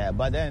 Yeah. Sure. Yeah,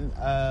 but then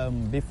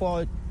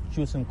before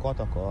choosing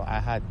Kotoko, I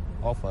had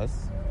offers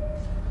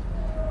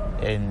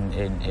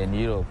in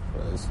Europe,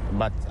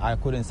 but I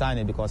couldn't sign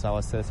it because I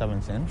was still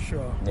 17.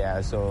 Sure.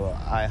 Yeah, so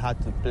I had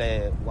to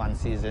play 1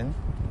 season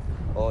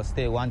or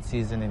stay 1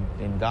 season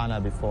in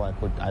Ghana before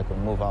I could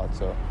move out.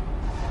 So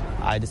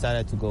I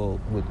decided to go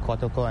with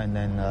Kotoko, and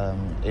then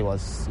it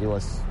was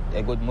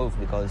a good move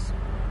because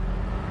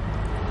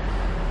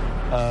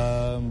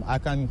I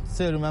can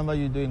still remember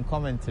you doing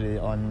commentary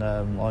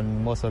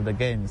on most of the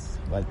games.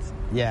 But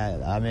yeah,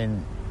 I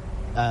mean,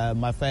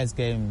 my first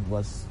game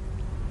was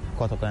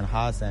Kotoko and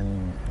Hearts,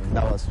 and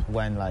that was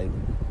when like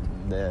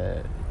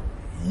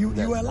you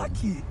were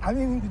lucky. I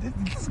mean,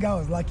 this guy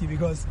was lucky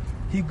because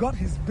he got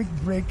his big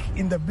break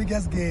in the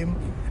biggest game,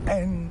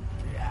 and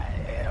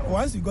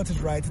once you got it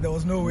right, there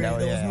was no way,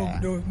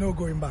 there was no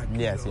going back.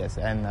 Yes, yes,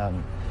 and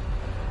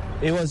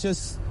it was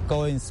just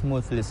going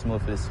smoothly.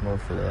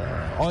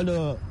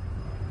 Although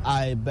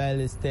I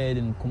barely stayed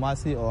in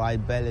Kumasi, or I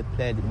barely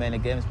played many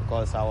games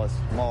because I was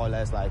more or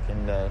less like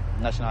in the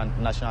national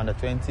under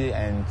 20,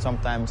 and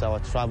sometimes I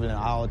was traveling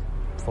out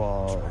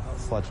for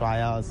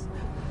trials.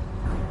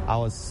 I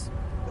was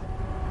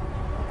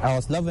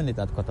loving it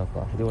at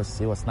Kotoko.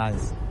 It was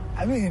nice.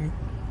 I mean,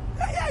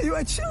 yeah, you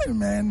were chilling,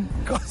 man.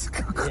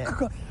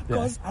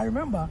 Because I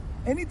remember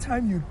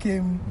anytime you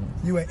came,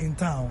 you were in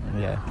town.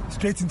 Yeah.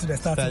 Straight into the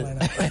starting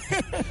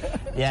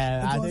lineup.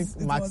 Yeah, I think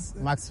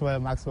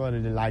Maxwell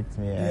really liked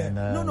me. Yeah.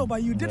 And,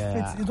 but you did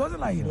fit. It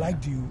wasn't like he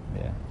liked you.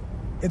 Yeah.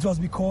 It was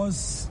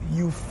because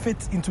you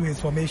fit into his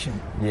formation.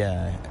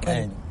 Yeah.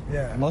 And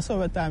yeah. Most of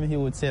the time he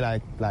would say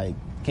like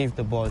give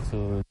the ball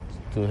to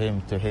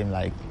him,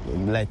 like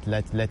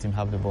let him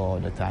have the ball all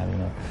the time, you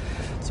know.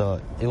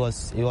 So it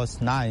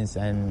was nice.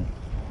 And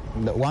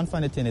the one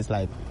funny thing is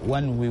like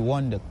when we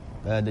won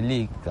the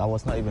league, I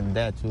was not even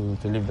there to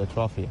lift the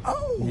trophy.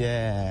 Oh.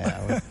 Yeah,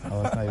 I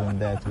was not even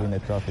there to win the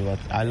trophy. But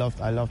I loved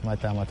my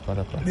time at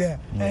Kotoko. Yeah.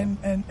 And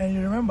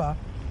you remember,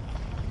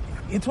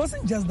 it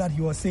wasn't just that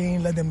he was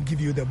saying let them give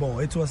you the ball.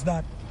 It was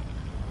that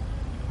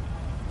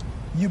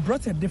you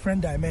brought a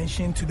different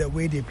dimension to the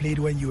way they played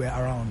when you were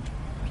around.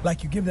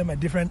 Like you give them a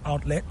different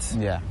outlet.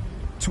 Yeah.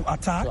 To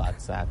attack.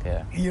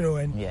 Yeah. You know,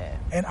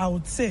 and I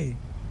would say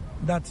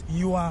that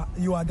you are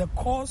the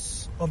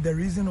cause of the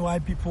reason why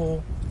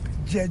people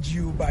judge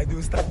you by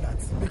those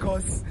standards,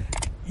 because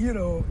you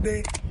know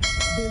they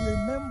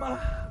remember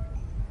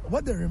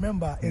what they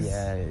remember is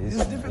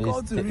it's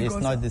difficult to reconcile.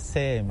 It's not the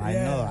same.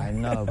 I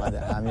know, but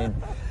I mean,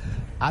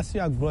 as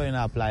you are growing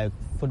up, like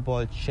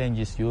football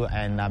changes you,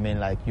 and I mean,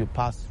 like you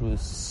pass through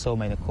so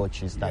many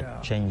coaches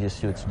that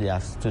changes you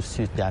to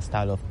suit their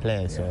style of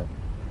play. So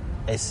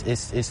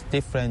it's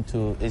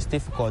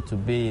difficult to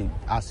be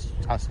as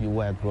you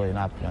were growing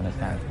up. You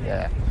understand?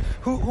 Yeah.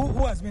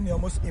 Who has been your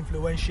most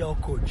influential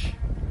coach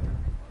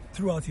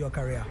throughout your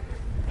career?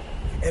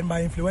 And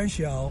by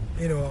influential,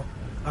 you know,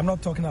 I'm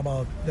not talking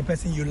about the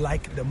person you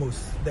like the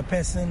most, the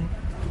person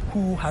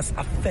who has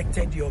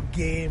affected your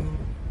game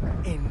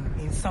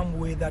in some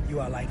way that you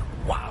are like,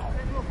 wow.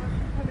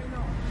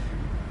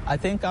 I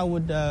think I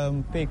would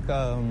pick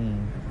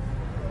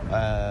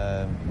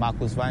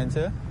Marcus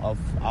Weinter of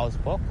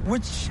Augsburg.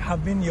 Which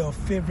have been your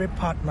favorite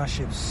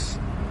partnerships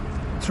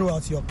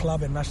throughout your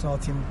club and national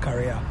team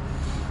career?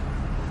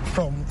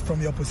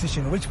 from your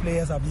position? Which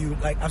players have you,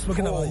 like I've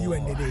spoken about you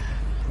and Dede,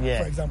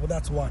 for example,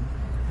 that's one.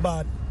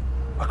 But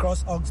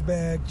across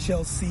Augsburg,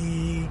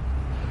 Chelsea,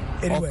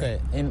 anywhere.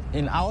 Okay,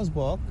 in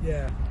Augsburg,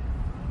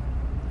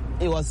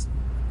 it was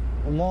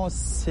more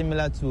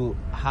similar to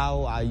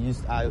how I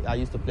used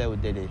to play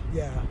with Dede.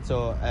 Yeah.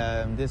 So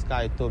this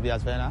guy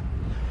Tobias Werner,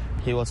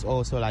 he was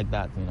also like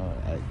that,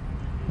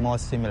 more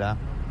similar.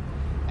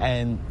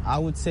 And I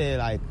would say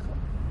like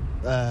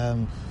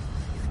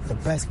the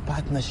best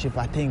partnership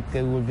I think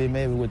it would be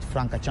maybe with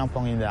Frank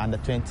Achampong in the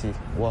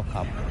Under-20 World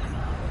Cup.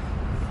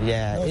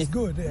 Yeah, that's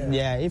good.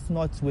 Yeah, if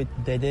not with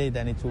Dede,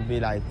 then it would be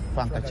like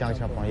Frank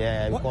Achampong.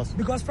 Yeah,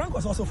 because Frank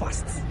was also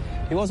fast.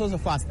 He was also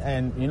fast,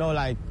 and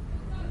like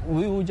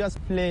we would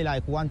just play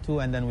like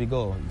 1-2 and then we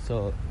go.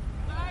 So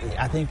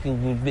I think it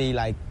would be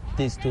like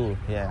these two.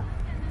 Yeah.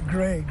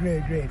 Great.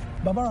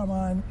 Baba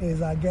Rahman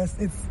is our guest.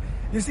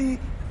 You see,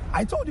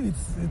 I told you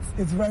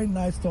it's very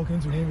nice talking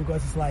to him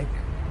because it's like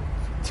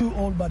two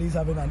old buddies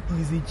having an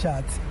easy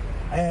chat.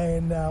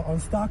 And on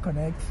Star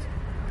Connect,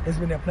 it's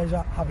been a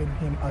pleasure having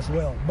him as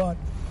well. But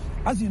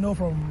as you know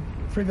from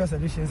previous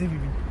editions, if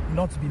you've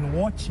not been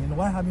watching,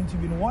 why haven't you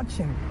been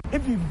watching?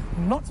 If you've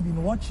not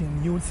been watching,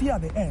 you will see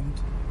at the end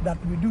that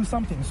we do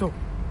something. So,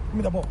 give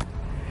me the ball.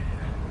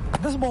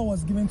 This ball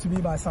was given to me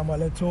by Samuel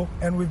Eto'o,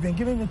 and we've been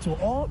giving it to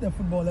all the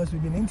footballers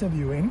we've been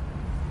interviewing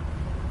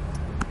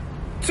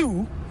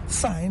to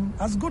sign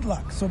as good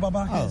luck. So,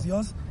 Baba, here's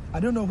yours. I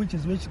don't know which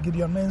is which.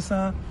 Gideon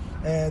Mensah,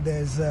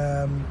 there's,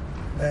 there's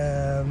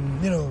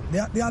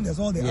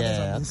all the others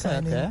have been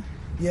signing. Okay.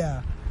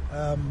 Yeah.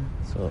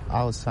 So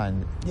I'll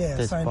sign. Yeah,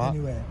 this sign part.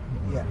 anywhere.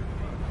 Yeah.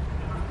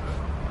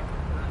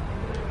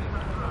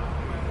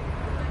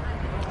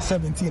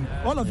 17.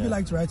 All of you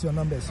like to write your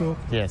numbers. So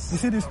yes. You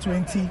see this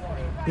 20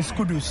 is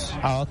Kudus.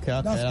 Oh,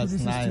 okay. That's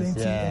Kudus' nice.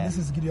 20, and this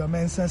is Gideon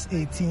Mensah's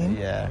 18.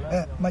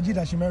 Yeah. Majid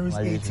Ashimeru's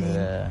 18.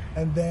 Yeah.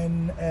 And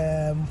then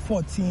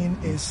 14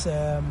 is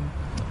the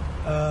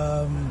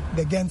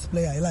Ghent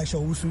player, Elisha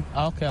Owusu.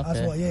 Okay.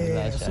 As well.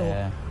 Yeah. So,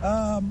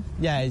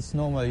 it's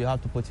normal. You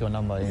have to put your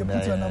number in there.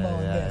 You put your number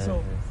on there.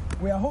 So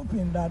we are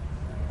hoping that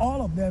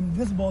all of them,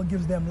 this ball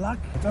gives them luck.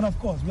 And of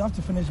course, we have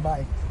to finish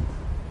by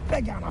the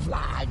Ghana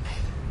flag.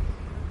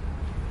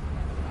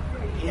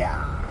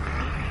 Yeah.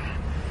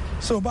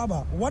 So,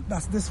 Baba, what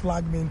does this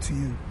flag mean to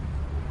you?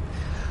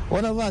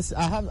 Whenever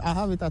I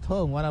have it at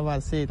home. Whenever I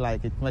see it,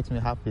 like it makes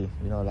me happy.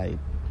 Like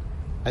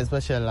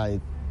especially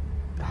like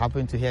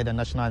happy to hear the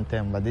national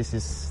anthem. But this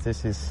is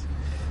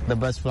the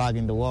best flag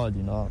in the world.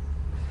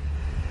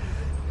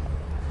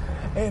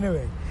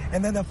 Anyway,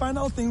 and then the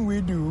final thing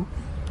we do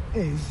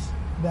is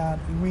that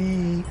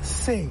we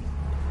say,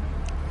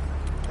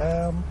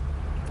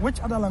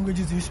 which other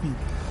languages do you speak?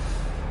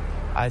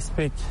 I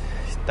speak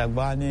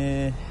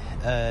Dagbani.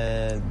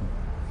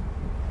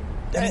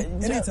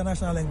 Any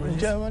international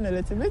languages? German a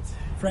little bit.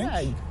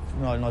 French? Yeah.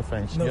 No, not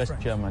French. No just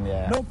French. German,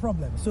 yeah. No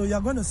problem. So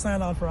you're going to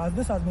sign out for us.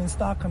 This has been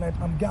Star Connect.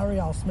 I'm Gary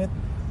Al Smith,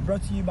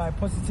 brought to you by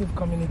Positive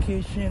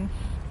Communication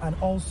and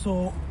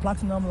also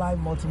Platinum Live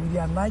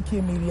Multimedia,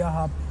 Nike Media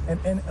Hub,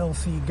 and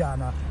NLC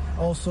Ghana.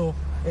 Also,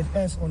 it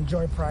airs on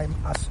Joy Prime,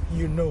 as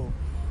you know.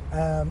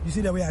 You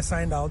see the way I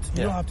signed out?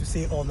 You don't have to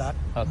say all that,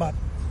 but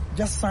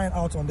just sign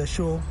out on the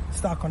show,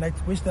 Star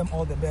Connect, wish them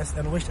all the best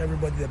and wish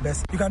everybody the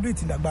best. You can do it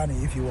in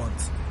Dagbani if you want.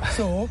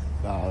 So,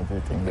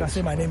 you can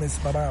say my name is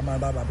Baba Rahman,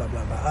 blah, blah, blah,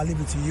 blah, blah. I'll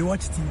leave it to you. You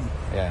watch TV.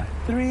 Yeah.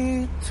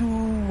 3, 2,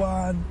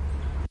 1.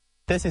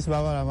 This is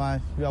Baba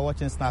Rahman. You are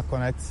watching Star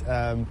Connect.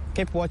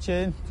 Keep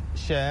watching,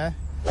 share.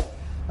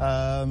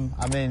 Tell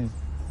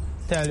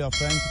your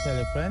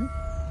friend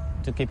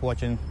to keep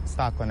watching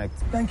Star Connect.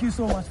 Thank you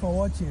so much for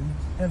watching.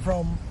 And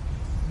from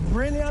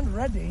brilliant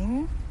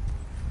Reading,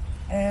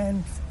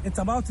 and it's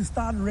about to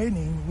start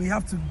raining, we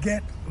have to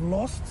get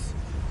lost.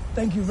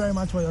 Thank you very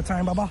much for your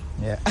time, Baba.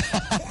 Yeah.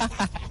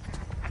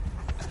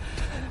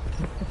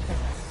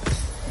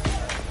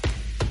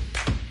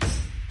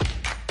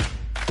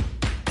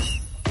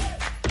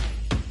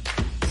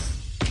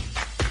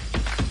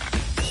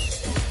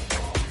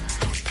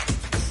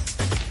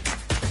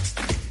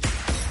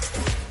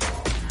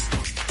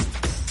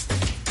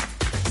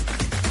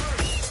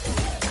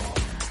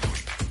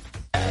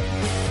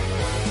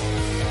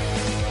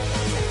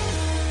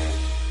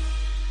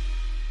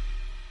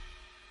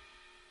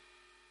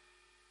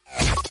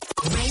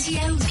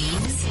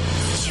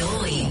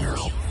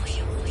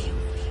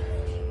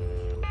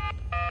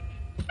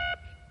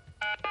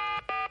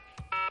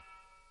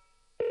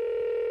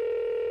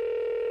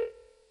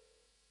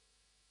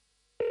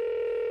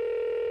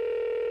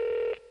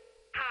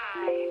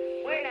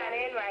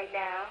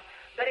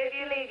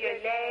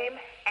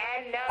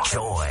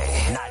 Joy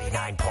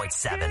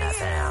 99.7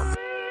 FM.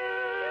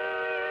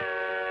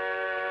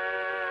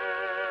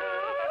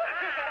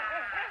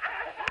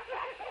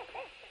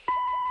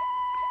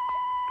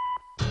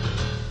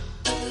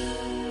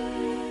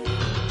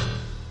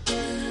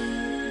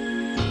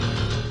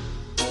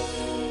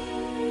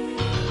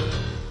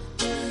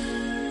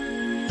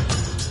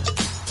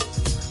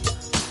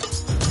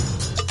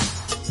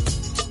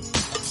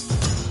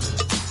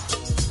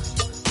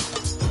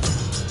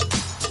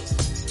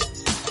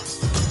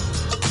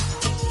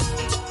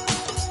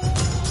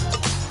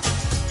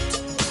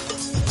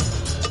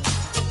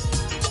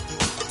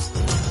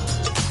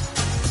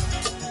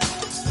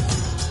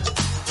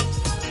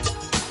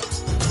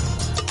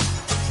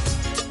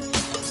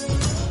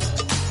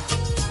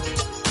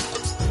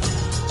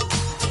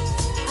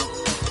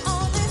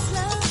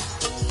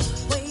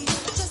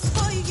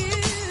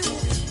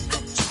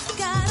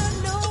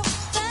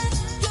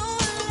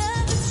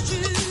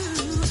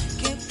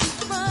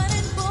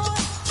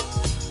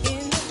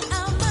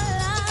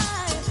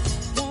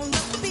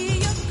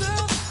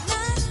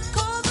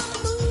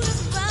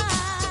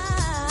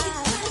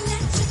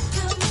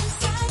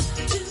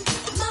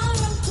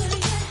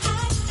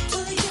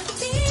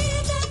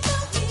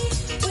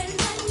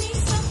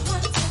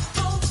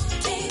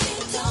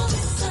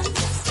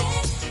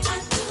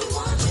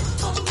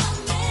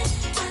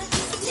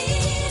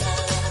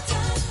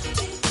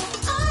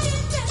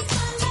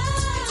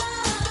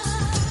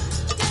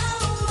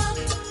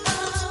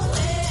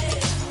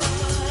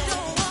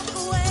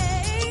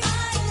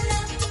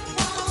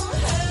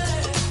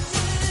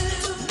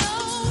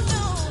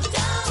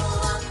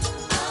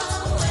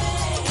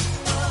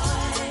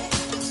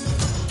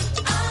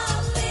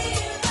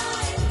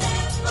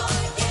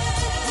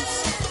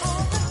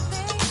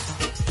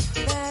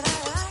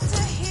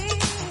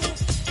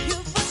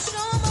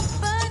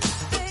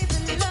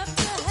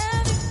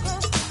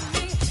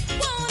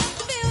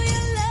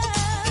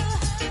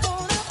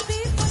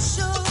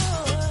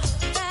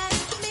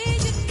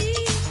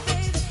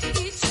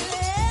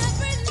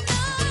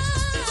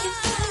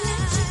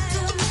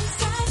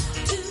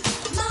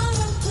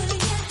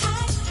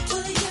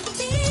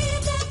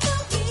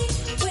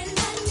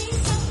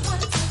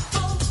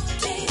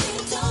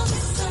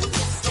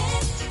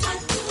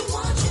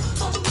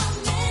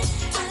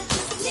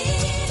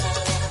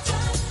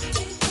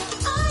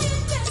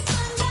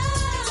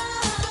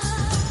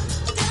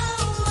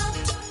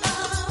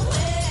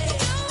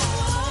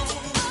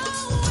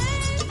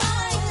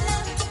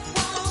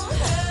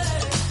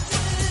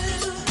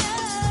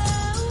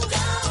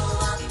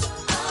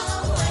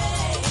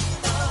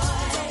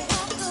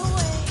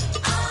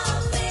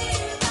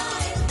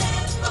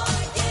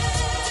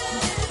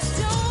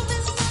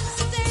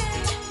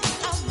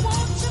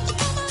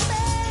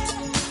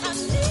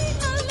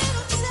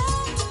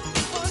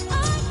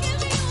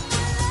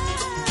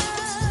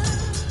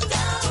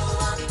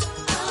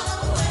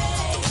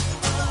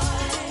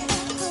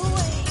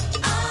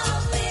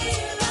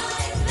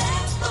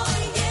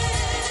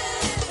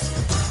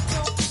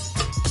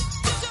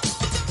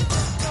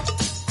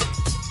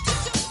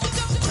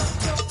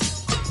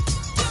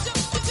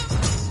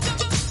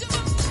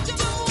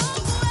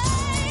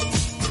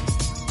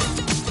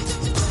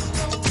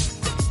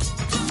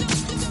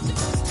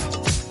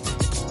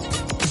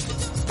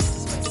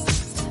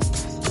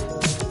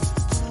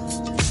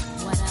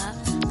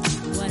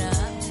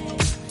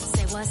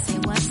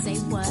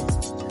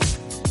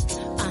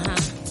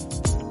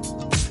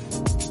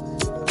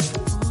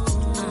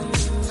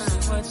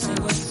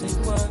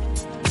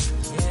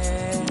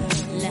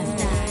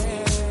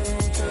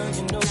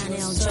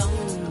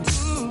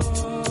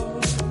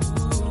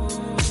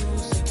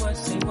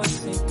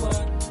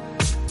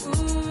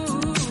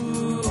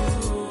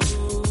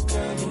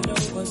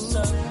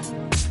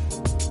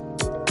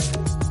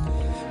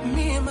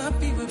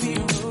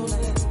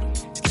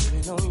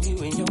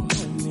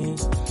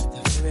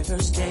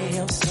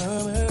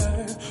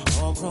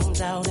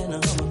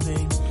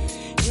 babe.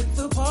 Hit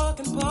the park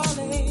and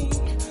parlay.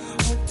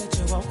 Hope that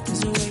you walk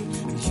this way.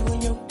 You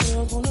and your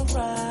girl wanna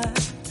ride.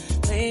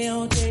 Play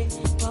all day,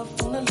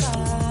 puff on the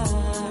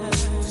line.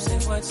 Say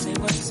what, say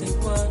what, say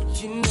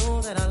what. You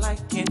know that I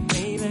like it,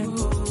 baby.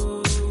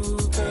 Ooh,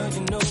 girl,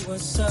 you know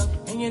what's up,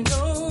 and you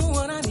know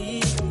what I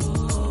need.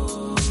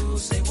 Ooh,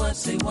 say what,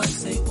 say what,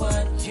 say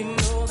what. You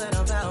know that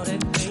I'm about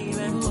it,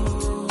 baby.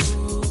 Ooh,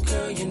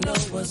 girl, you know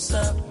what's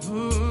up.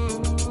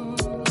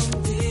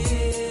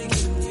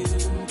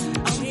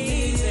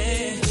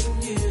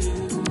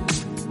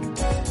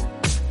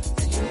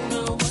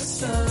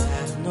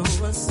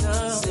 What's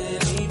up, baby?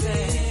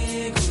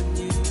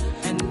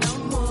 And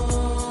I'm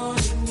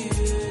wanting you.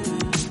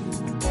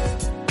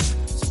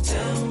 So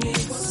tell me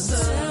what's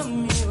up. Tell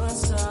me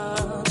what's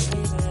up,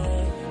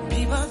 baby. Be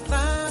my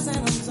thighs and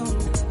I'm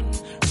zoning.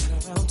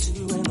 Right around 2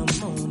 in the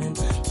morning.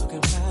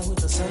 Looking fly with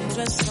the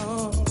sundress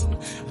on.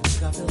 I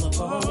think I feel a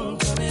bone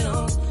coming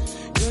on.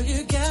 Girl,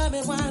 you got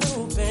me wide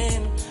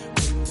open.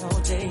 Waiting all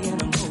day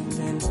and I'm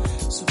hoping.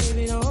 So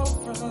baby,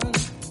 don't run.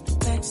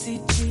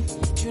 Backseat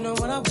G, you know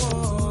what I want.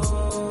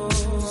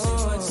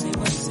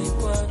 Say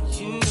what,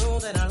 you know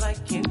that I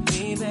like it,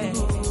 baby.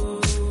 Ooh,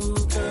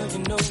 girl, you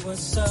know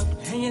what's up,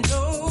 and you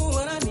know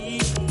what I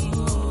need.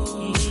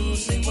 Ooh,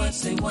 say what,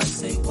 say what,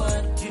 say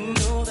what. You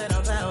know that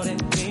I'm about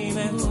it,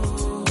 baby.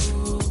 Ooh,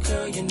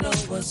 girl, you know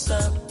what's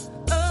up.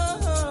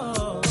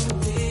 Oh,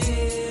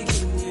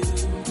 digging you,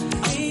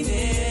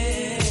 baby.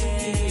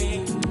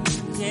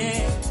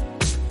 Yeah,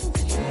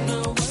 you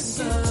know what's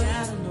up.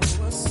 I don't know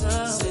what's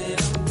up.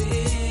 Said I'm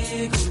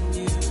big on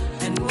you,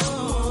 and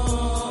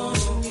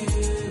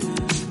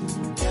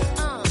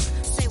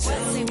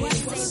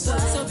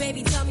so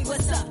baby, tell me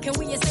what's up. Can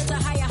we ascend to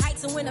higher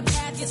heights, and when the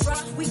path gets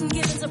rough, we can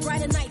get into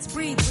brighter nights.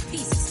 Breathe with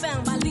peace,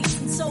 found by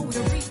leaf and soul to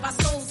reap. Our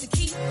souls to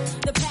keep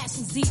the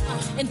passions deep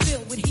and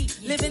filled with heat.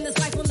 Living this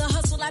life on the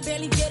hustle, I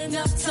barely get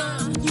enough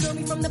time. You know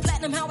me from the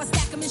platinum, how I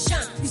stack them and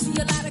shine. You see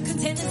a lot of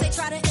contenders, they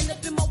try to end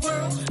up in my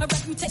world. A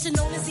reputation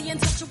known as the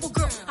untouchable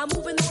girl. I'm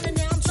moving on and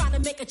now I'm trying to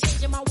make a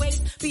change in my ways.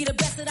 Be the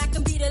best that I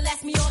can be to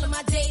last me all of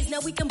my days.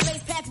 Now we can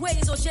blaze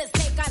pathways or just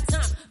take our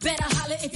time. Better holler if